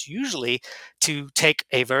plan is usually to take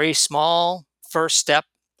a very small first step.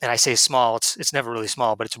 And I say small, it's never really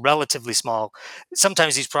small, but it's relatively small.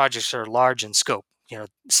 Sometimes these projects are large in scope,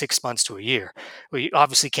 6 months to a year. We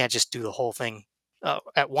obviously can't just do the whole thing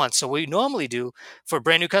at once. So what we normally do for a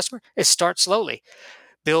brand new customer is start slowly,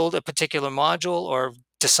 build a particular module or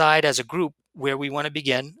decide as a group where we want to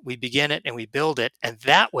begin. We begin it and we build it. And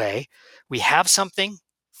that way we have something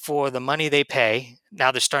for the money they pay.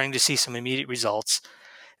 Now they're starting to see some immediate results.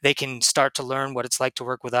 They can start to learn what it's like to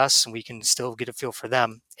work with us, and we can still get a feel for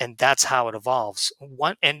them. And that's how it evolves.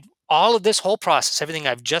 And all of this whole process, everything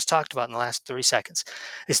I've just talked about in the last 30 seconds,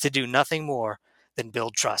 is to do nothing more than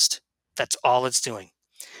build trust. That's all it's doing,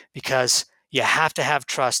 because you have to have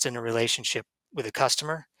trust in a relationship with a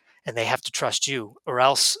customer, and they have to trust you, or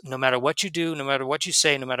else no matter what you do, no matter what you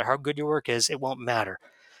say, no matter how good your work is, it won't matter.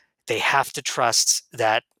 They have to trust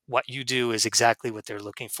that what you do is exactly what they're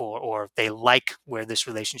looking for, or they like where this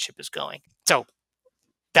relationship is going. So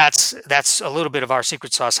that's a little bit of our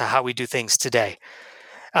secret sauce of how we do things today.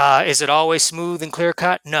 Is it always smooth and clear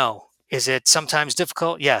cut? No. Is it sometimes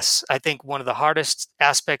difficult? Yes. I think one of the hardest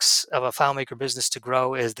aspects of a FileMaker business to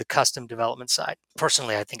grow is the custom development side.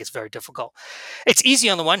 Personally, I think it's very difficult. It's easy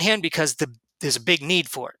on the one hand because there's a big need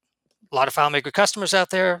for it. A lot of FileMaker customers out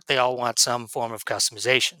there, they all want some form of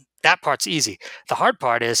customization. That part's easy. The hard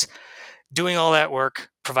part is doing all that work,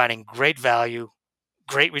 providing great value,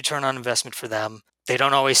 great return on investment for them. They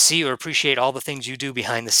don't always see or appreciate all the things you do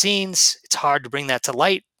behind the scenes. It's hard to bring that to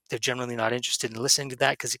light. They're generally not interested in listening to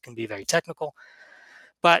that because it can be very technical.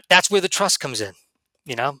 But that's where the trust comes in.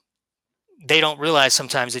 They don't realize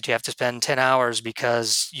sometimes that you have to spend 10 hours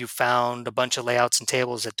because you found a bunch of layouts and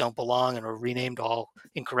tables that don't belong and are renamed all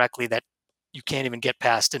incorrectly that you can't even get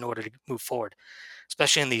past in order to move forward,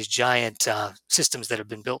 especially in these giant systems that have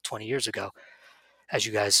been built 20 years ago, as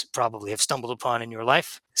you guys probably have stumbled upon in your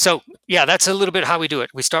life. So yeah, that's a little bit how we do it.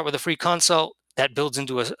 We start with a free consult that builds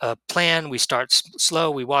into a plan. We start slow,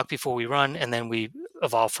 we walk before we run, and then we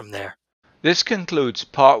evolve from there. This concludes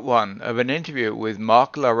part 1 of an interview with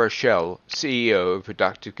Mark LaRochelle, CEO of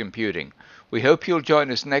Productive Computing. We hope you'll join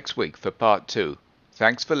us next week for part 2.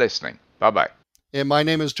 Thanks for listening. Bye-bye. And my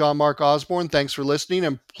name is John Mark Osborne. Thanks for listening,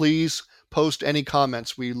 and please post any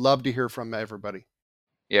comments. We love to hear from everybody.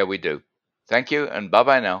 Yeah, we do. Thank you, and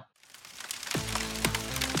bye-bye now.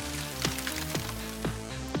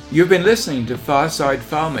 You've been listening to Fireside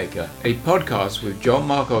FileMaker, a podcast with John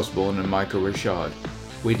Mark Osborne and Michael Richard.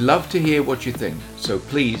 We'd love to hear what you think, so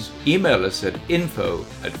please email us at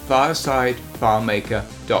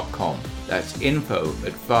info@firesidefilemaker.com. That's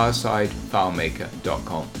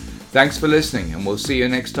info@firesidefilemaker.com. Thanks for listening, and we'll see you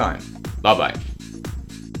next time. Bye-bye.